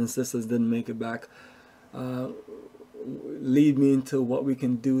brothers and sisters didn't make it back. Uh, Lead me into what we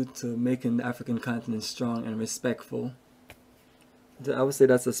can do to making the African continent strong and respectful. I would say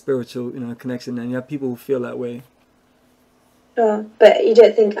that's a spiritual, connection, and you have people who feel that way. sure, but you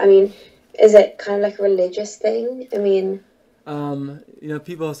don't think, I mean, is it kind of like a religious thing? I mean,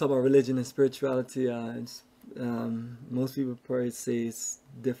 People talk about religion and spirituality. Most people probably say it's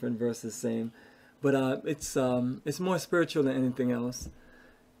different versus same, but it's more spiritual than anything else.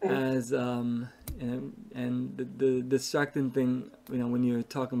 right. As and the distracting thing, when you're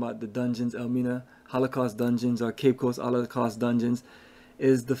talking about the dungeons, Elmina Holocaust dungeons or Cape Coast Holocaust dungeons,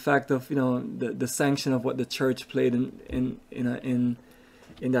 is the fact of the sanction of what the church played in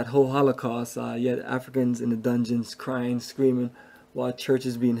that whole Holocaust. Yet Africans in the dungeons crying, screaming, while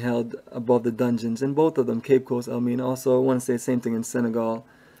churches being held above the dungeons. In both of them, Cape Coast, Elmina. Also, I want to say the same thing in Senegal,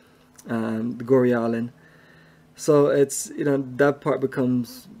 the Gorée Island. So it's that part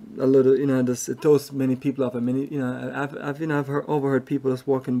becomes a little it throws many people off. And many I've overheard people just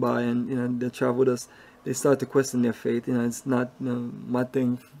walking by and they travel with us. They start to question their faith. It's not my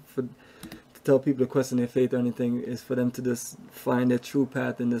thing to tell people to question their faith or anything. Is for them to just find their true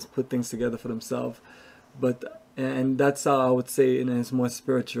path and just put things together for themselves. And that's how I would say it's more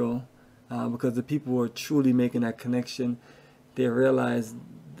spiritual, because the people who are truly making that connection, they realize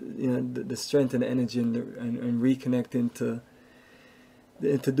the strength and the energy and reconnecting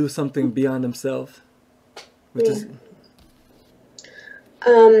to do something beyond themselves, which Yeah. is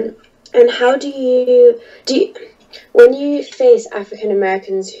And how do you when you face African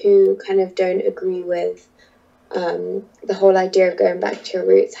Americans who kind of don't agree with the whole idea of going back to your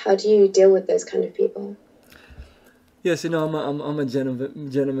roots, how do you deal with those kind of people? yes, I'm a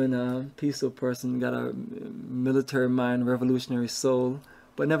gentleman, peaceful person, got a military mind, revolutionary soul.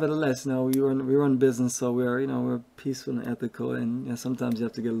 But nevertheless, we run business, so we're peaceful and ethical, and sometimes you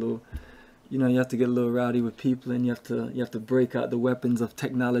have to get a little you have to get a little rowdy with people, and you have to break out the weapons of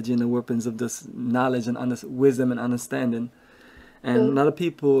technology and the weapons of this knowledge and wisdom and understanding. And a Sure. lot of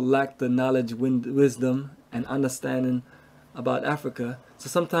people lack the knowledge, wisdom, and understanding about Africa. So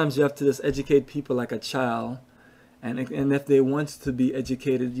sometimes you have to just educate people like a child, and if they want to be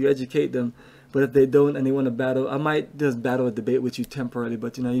educated, you educate them. But if they don't and they want to battle, I might just battle a debate with you temporarily.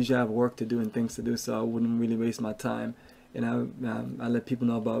 But I usually have work to do and things to do, so I wouldn't really waste my time. And I let people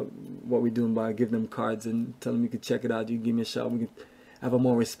know about what we're doing by giving them cards and tell them you can check it out. You can give me a shot. We can have a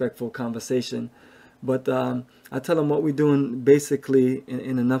more respectful conversation. But I tell them what we're doing basically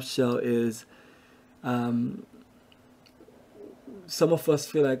in a nutshell is, um, some of us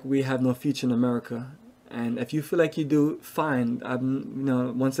feel like we have no future in America. And if you feel like you do, fine.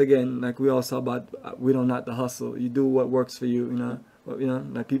 Once again, like we all saw about, we don't not the hustle. You do what works for you.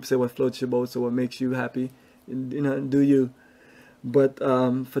 Like people say, what floats your boat, so what makes you happy. Do you? But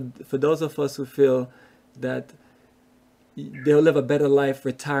for those of us who feel that they'll live a better life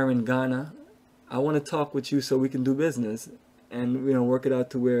retiring in Ghana, I want to talk with you so we can do business and work it out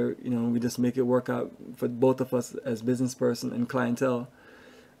to where we just make it work out for both of us as business person and clientele.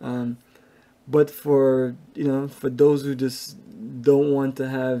 Um, but for those who just don't want to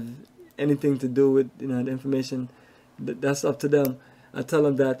have anything to do with the information, that's up to them. I tell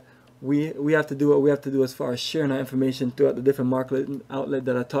them that we have to do what we have to do as far as sharing our information throughout the different market outlet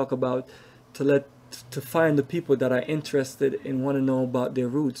that I talk about, to find the people that are interested and want to know about their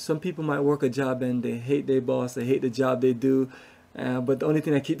roots. Some people might work a job and they hate their boss, they hate the job they do, but the only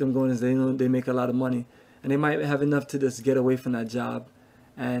thing that keep them going is they make a lot of money, and they might have enough to just get away from that job.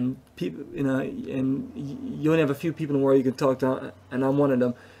 And people, and you only have a few people in the world you can talk to, and I'm one of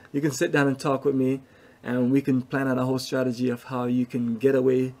them. You can sit down and talk with me, and we can plan out a whole strategy of how you can get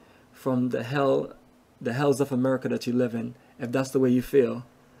away from the hells of America that you live in, if that's the way you feel.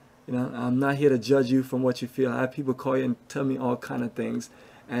 I'm not here to judge you from what you feel. I have people call you and tell me all kind of things,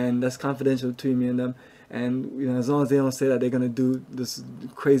 and that's confidential between me and them. And as long as they don't say that they're gonna do this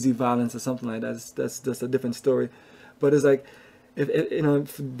crazy violence or something like that, that's a different story. But it's like,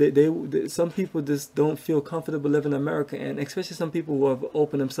 if some people just don't feel comfortable living in America, and especially some people who have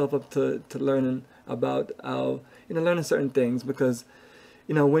opened themselves up to learning about how learning certain things, because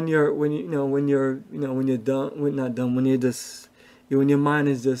when you're done, when not done, when you're just when your mind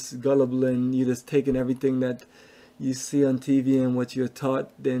is just gullible and you're just taking everything that you see on TV and what you're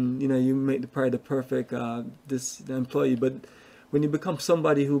taught, then you make probably the perfect this employee. But when you become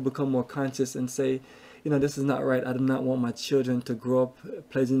somebody who become more conscious and say, this is not right. I do not want my children to grow up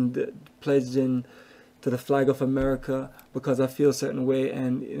pledging to the flag of America because I feel a certain way.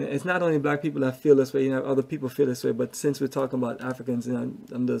 And it's not only black people that feel this way. Other people feel this way. But since we're talking about Africans,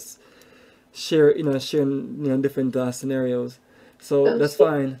 I'm just sharing different scenarios. So that's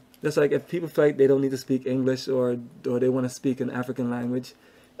fine. That's like if people feel like they don't need to speak English or they want to speak an African language,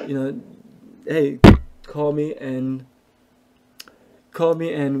 hey, call me and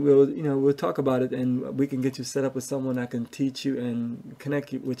we'll talk about it, and we can get you set up with someone that can teach you and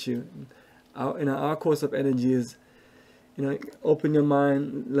connect with you. Our course of energy is open your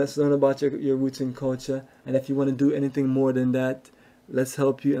mind. Let's learn about your roots and culture, and if you want to do anything more than that, let's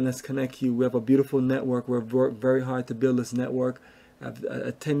help you and let's connect you. We have a beautiful network. We've worked very hard to build this network, have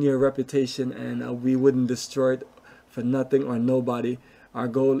a 10-year reputation, and we wouldn't destroy it for nothing or nobody. Our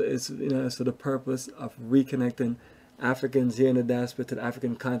goal is, for the purpose of reconnecting Africans here in the diaspora to the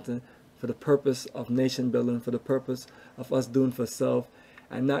African continent, for the purpose of nation building, for the purpose of us doing for self,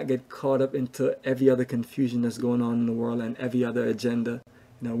 and not get caught up into every other confusion that's going on in the world and every other agenda.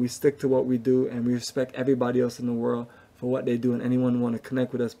 We stick to what we do, and we respect everybody else in the world for what they do. And anyone want to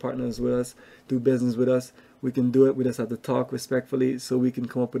connect with us, partners with us, do business with us, we can do it. We just have to talk respectfully so we can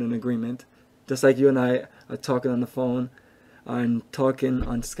come up with an agreement. Just like you and I are talking on the phone and talking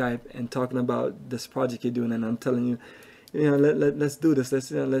on Skype and talking about this project you're doing, and I'm telling you, let's do this.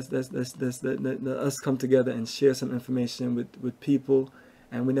 Let us come together and share some information with people,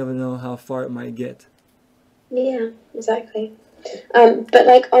 and we never know how far it might get. Yeah, exactly. But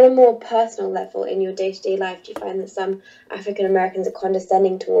like on a more personal level in your day-to-day life, do you find that some African Americans are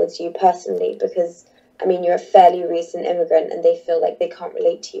condescending towards you personally because, you're a fairly recent immigrant and they feel like they can't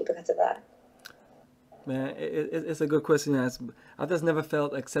relate to you because of that? Man, it's a good question to ask. I've just never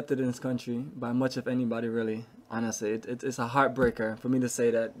felt accepted in this country by much of anybody, really. Honestly, it's a heartbreaker for me to say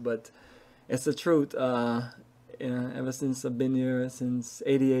that, but it's the truth. Ever since I've been here since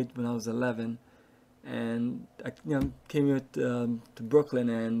 '88 when I was 11, and I came here to Brooklyn,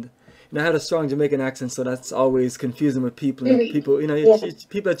 and I had a strong Jamaican accent, so that's always confusing with people. And people,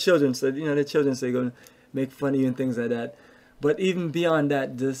 people are children, so they're children, so they're gonna make fun of you and things like that. But even beyond that,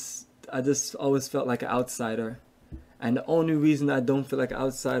 I just always felt like an outsider. And the only reason I don't feel like an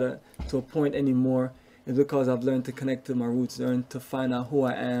outsider to a point anymore is because I've learned to connect to my roots, learned to find out who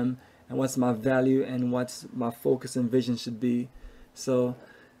I am and what's my value and what's my focus and vision should be. So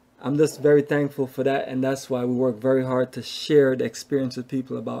I'm just very thankful for that, and that's why we work very hard to share the experience with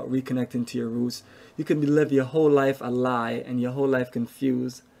people about reconnecting to your roots. You can live your whole life a lie and your whole life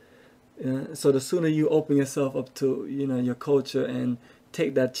confused. So the sooner you open yourself up to your culture and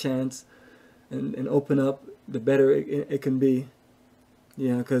take that chance and open up, the better it can be.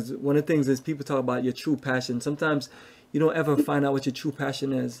 Because one of the things is people talk about your true passion. Sometimes you don't ever find out what your true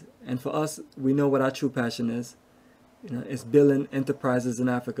passion is. And for us, we know what our true passion is. It's building enterprises in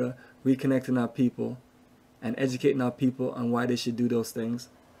Africa, reconnecting our people, and educating our people on why they should do those things.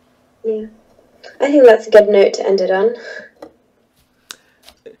 Yeah. I think that's a good note to end it on.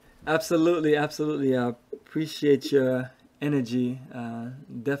 Absolutely, absolutely. I appreciate your energy,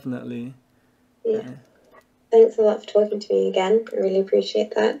 definitely. Yeah. Thanks a lot for talking to me again. I really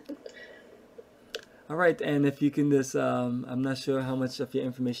appreciate that. All right, and if you can just, I'm not sure how much of your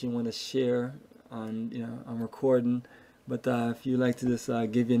information you want to share on, on recording, but if you'd like to just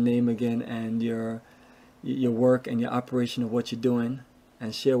give your name again and your work and your operation of what you're doing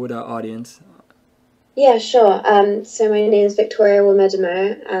and share with our audience. Yeah, sure. So my name is Victoria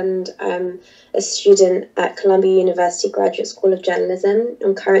Wamedimo, and I'm a student at Columbia University Graduate School of Journalism.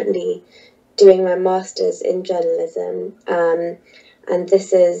 I'm currently doing my master's in journalism, and I'm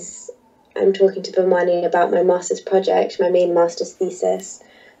talking to Bomani about my master's project, my main master's thesis,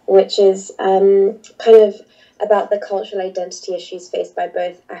 which is kind of about the cultural identity issues faced by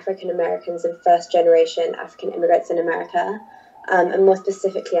both African Americans and first-generation African immigrants in America. And more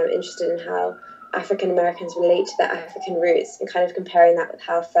specifically, I'm interested in how African Americans relate to their African roots and kind of comparing that with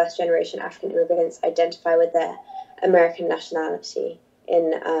how first-generation African immigrants identify with their American nationality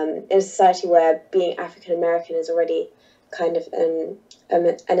in a society where being African American is already kind of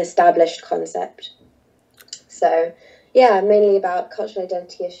an established concept. So, yeah, mainly about cultural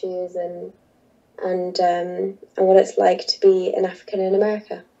identity issues and what it's like to be an African in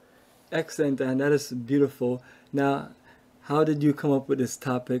America. Excellent, and that is beautiful. Now, how did you come up with this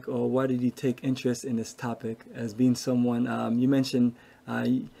topic, or why did you take interest in this topic as being someone, you mentioned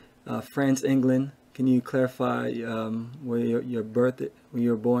France, England. Can you clarify where your birth, where you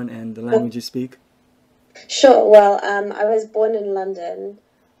were born, and the language you speak? Sure. Well, I was born in London,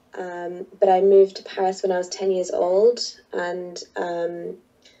 but I moved to Paris when I was 10 years old. And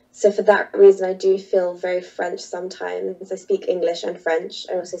so for that reason, I do feel very French sometimes. I speak English and French.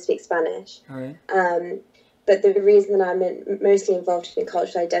 I also speak Spanish. All right. Um, but the reason that mostly involved in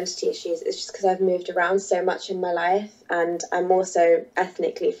cultural identity issues is just because I've moved around so much in my life, and I'm also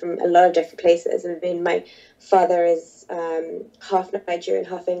ethnically from a lot of different places. I mean, my father is half Nigerian,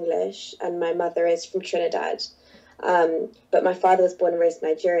 half English, and my mother is from Trinidad. But my father was born and raised in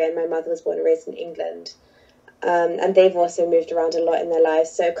Nigeria, and my mother was born and raised in England. And they've also moved around a lot in their lives.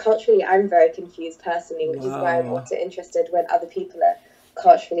 So culturally, I'm very confused personally, which is why I'm Wow. also interested when other people are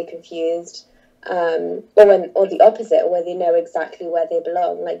culturally confused, or the opposite, or where they know exactly where they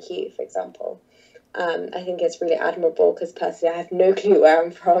belong, like you, for example. I think it's really admirable because personally, I have no clue where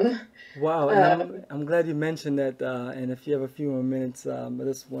I'm from. Wow, and Um, I'm glad you mentioned that. And if you have a few more minutes, I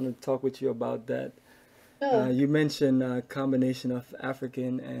just want to talk with you about that. oh, You mentioned a combination of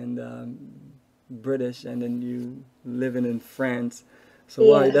African and British, and then you living in France. So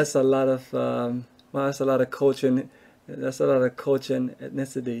wow, yeah, that's a lot of wow, that's a lot of culture. That's a lot of culture and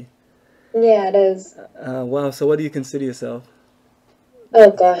ethnicity. yeah, it is. Wow. So what do you consider yourself?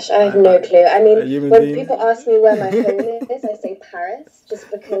 Oh gosh, I have no A, clue. I a mean, human when being? people ask me where my home is, I say Paris,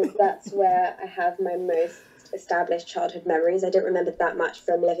 just because that's where I have my most established childhood memories. I don't remember that much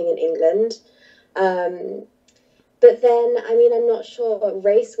from living in England. Um, but then, I mean, I'm not sure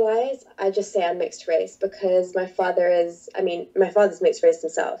race wise. I just say I'm mixed race because my father's mixed race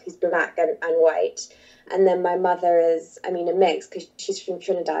himself. He's black and white. And then my mother is, I mean, a mix because she's from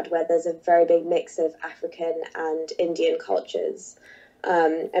Trinidad, where there's a very big mix of African and Indian cultures.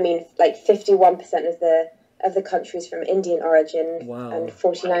 I mean, like 51% of the country is from Indian origin, and Wow.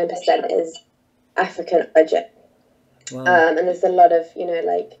 49% is African origin. Wow. And there's a lot of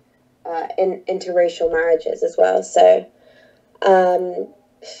interracial marriages as well. So um,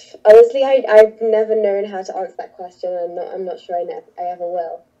 honestly, I've never known how to answer that question, and I'm not sure I ever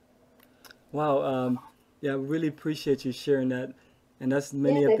will. Wow. Yeah, I really appreciate you sharing that. And that's Yeah,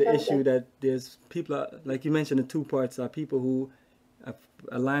 many of no the issue problem. that there's people, like you mentioned, the two parts are people who have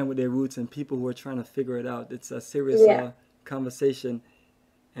align with their roots and people who are trying to figure it out. It's a serious Yeah, conversation.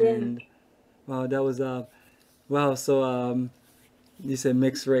 yeah, And wow, that was wow. So you said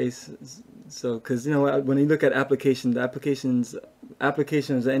mixed race. So because you know when you look at applications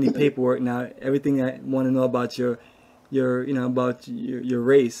of any paperwork now, everything I want to know about your you know about your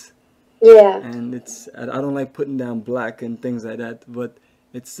race. yeah. And it's I don't like putting down black and things like that, but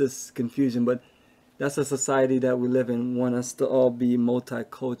it's just confusion. But that's a society that we live in. Want us to all be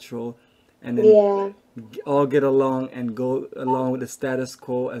multicultural, and then Yeah. all get along and go along with the status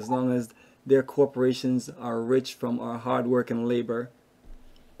quo as long as their corporations are rich from our hard work and labor.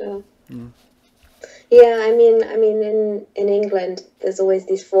 Sure. Mm. Yeah, I mean, in England, there's always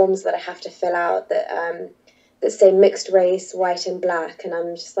these forms that I have to fill out that say mixed race, white and black, and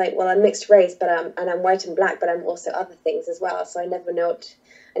I'm just like, well, I'm mixed race, but I'm white and black, but I'm also other things as well. So I never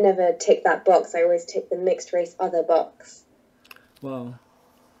tick that box. I always tick the mixed race other box. Wow.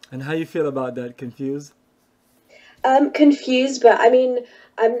 And how you feel about that? Confused? I'm confused, but I mean,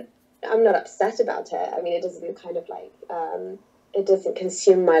 I'm I'm not upset about it. I mean, it doesn't kind of like it doesn't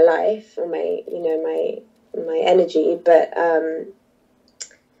consume my life or my energy, but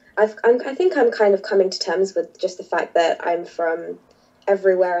I think I'm kind of coming to terms with just the fact that I'm from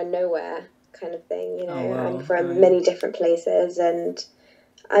everywhere and nowhere kind of thing. Oh I'm wow. All from right. many different places, and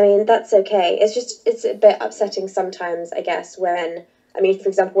I mean that's okay. It's a bit upsetting sometimes, I guess, when I mean, for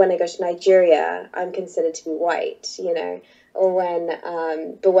example, when I go to Nigeria, I'm considered to be white, or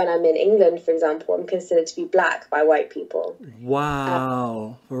but when I'm in England, for example, I'm considered to be black by white people.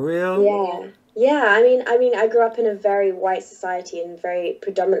 Wow. For real? Yeah. Yeah, I grew up in a very white society and very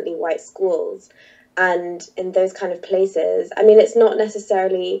predominantly white schools. And in those kind of places, I mean, it's not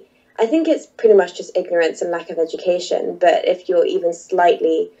necessarily, I think it's pretty much just ignorance and lack of education. But if you're even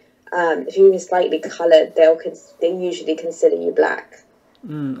slightly colored, they usually consider you black.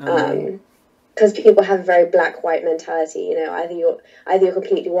 All right. Because people have a very black-white mentality, either you're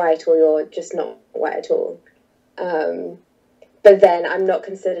completely white or you're just not white at all. Um, but then I'm not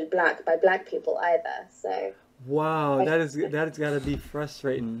considered black by black people either. So Wow. I, That has got to be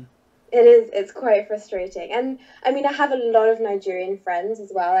frustrating. it's quite frustrating. And I mean, I have a lot of Nigerian friends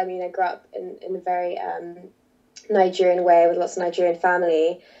as well. I mean, I grew up in a very Nigerian way with lots of Nigerian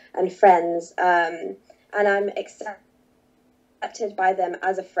family and friends. And I'm accepted by them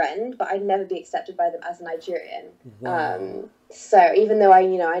as a friend, but I'd never be accepted by them as a Nigerian. Wow. So even though I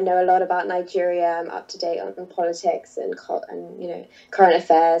know a lot about Nigeria, I'm up to date on politics and current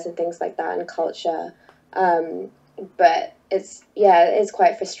affairs and things like that and culture. But it's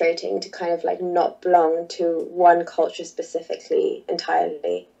quite frustrating to kind of like not belong to one culture specifically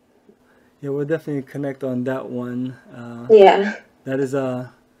entirely. Yeah, we'll definitely connect on that one. Yeah. That is and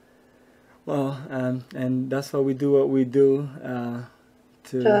that's why we do what we do,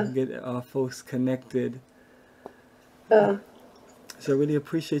 to Sure. get our folks connected. Sure. So I really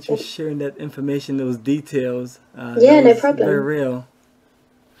appreciate you sharing that information, those details. That Yeah, no was very problem. real,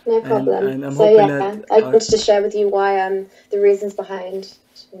 No and problem. and I'm So hoping that yeah, I wanted to share with you why the reasons behind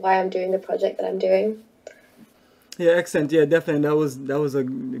why I'm doing the project that I'm doing. yeah, excellent. Yeah, definitely. That was a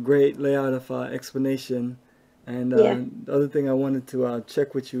great layout of explanation. And Yeah. the other thing I wanted to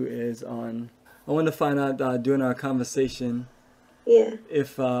check with you is I wanted to find out during our conversation Yeah.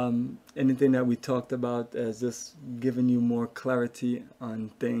 if anything that we talked about has just given you more clarity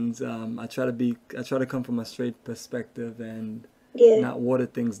on things. I try to come from a straight perspective and Yeah. not water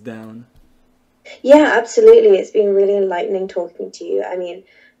things down. Yeah, absolutely. It's been really enlightening talking to you. I mean,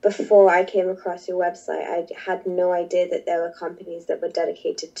 before I came across your website, I had no idea that there were companies that were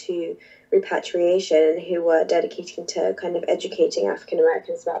dedicated to repatriation and who were dedicating to kind of educating African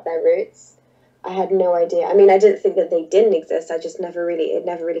Americans about their roots. I had no idea. I mean, I didn't think that they didn't exist. It never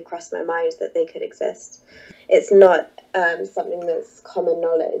really crossed my mind that they could exist. It's not something that's common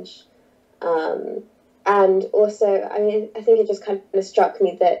knowledge. Um, and also, I mean, I think it just kind of struck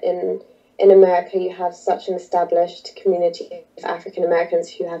me that in America you have such an established community of African Americans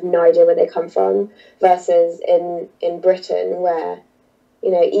who have no idea where they come from, versus in Britain where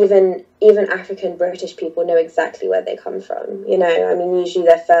even African British people know exactly where they come from. I mean, usually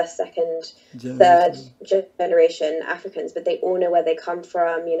they're first, second, third Generation. generation Africans, but they all know where they come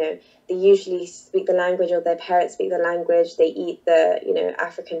from. They usually speak the language, or their parents speak the language. They eat the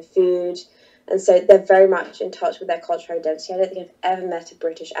African food, and so they're very much in touch with their cultural identity. I don't think I've ever met a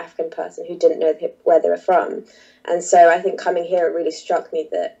British African person who didn't know where they were from. And so I think coming here, it really struck me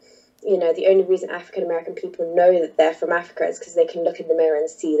that the only reason African American people know that they're from Africa is because they can look in the mirror and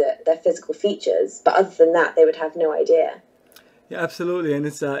see their physical features. But other than that, they would have no idea. Yeah, absolutely, and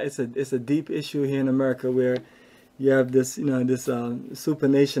it's a deep issue here in America where you have this super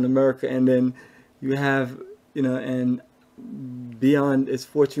nation America, and then you have and beyond its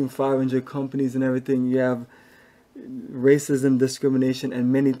Fortune 500 companies and everything, you have racism, discrimination,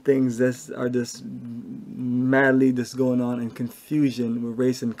 and many things that are just madly just going on, and confusion with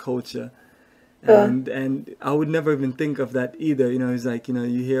race and culture. Oh, And I would never even think of that either. It's like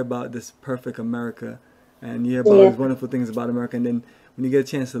you hear about this perfect America, and you hear about all yeah, these wonderful things about America, and then when you get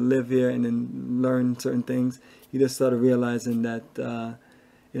a chance to live here and then learn certain things, you just start realizing that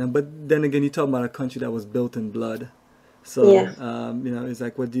But then again, you talk about a country that was built in blood, so yeah, it's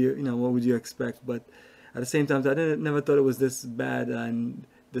like, what would you expect? But at the same time, I never thought it was this bad, and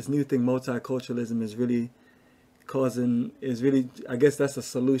this new thing, multiculturalism, is really, I guess that's a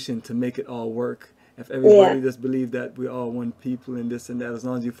solution to make it all work. If yeah, everybody just believed that we're all one people and this and that, as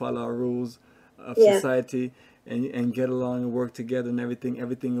long as you follow our rules of yeah, society and get along and work together and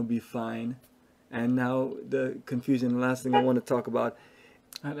everything will be fine. And now the confusion, the last thing I want to talk about.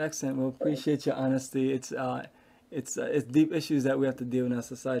 Excellent. Well, appreciate your honesty. It's deep issues that we have to deal in our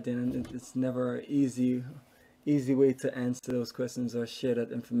society, and it's never an easy way to answer those questions or share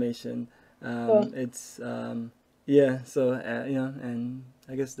that information. oh, It's Yeah. So and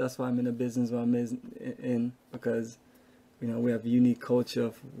I guess that's why I'm in the business where I'm in, because we have a unique culture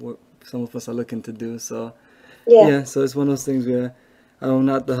of what some of us are looking to do. So yeah. yeah. So it's one of those things where I don't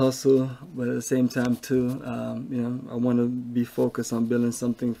not the hustle, but at the same time too, I want to be focused on building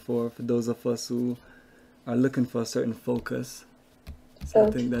something for those of us who are looking for a certain focus. So I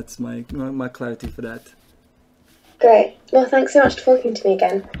Oh, think that's my clarity for that. great. Well, thanks so much for talking to me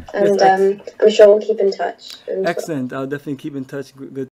again, Yes, and I'm sure we'll keep in touch. And excellent. I'll definitely keep in touch. Good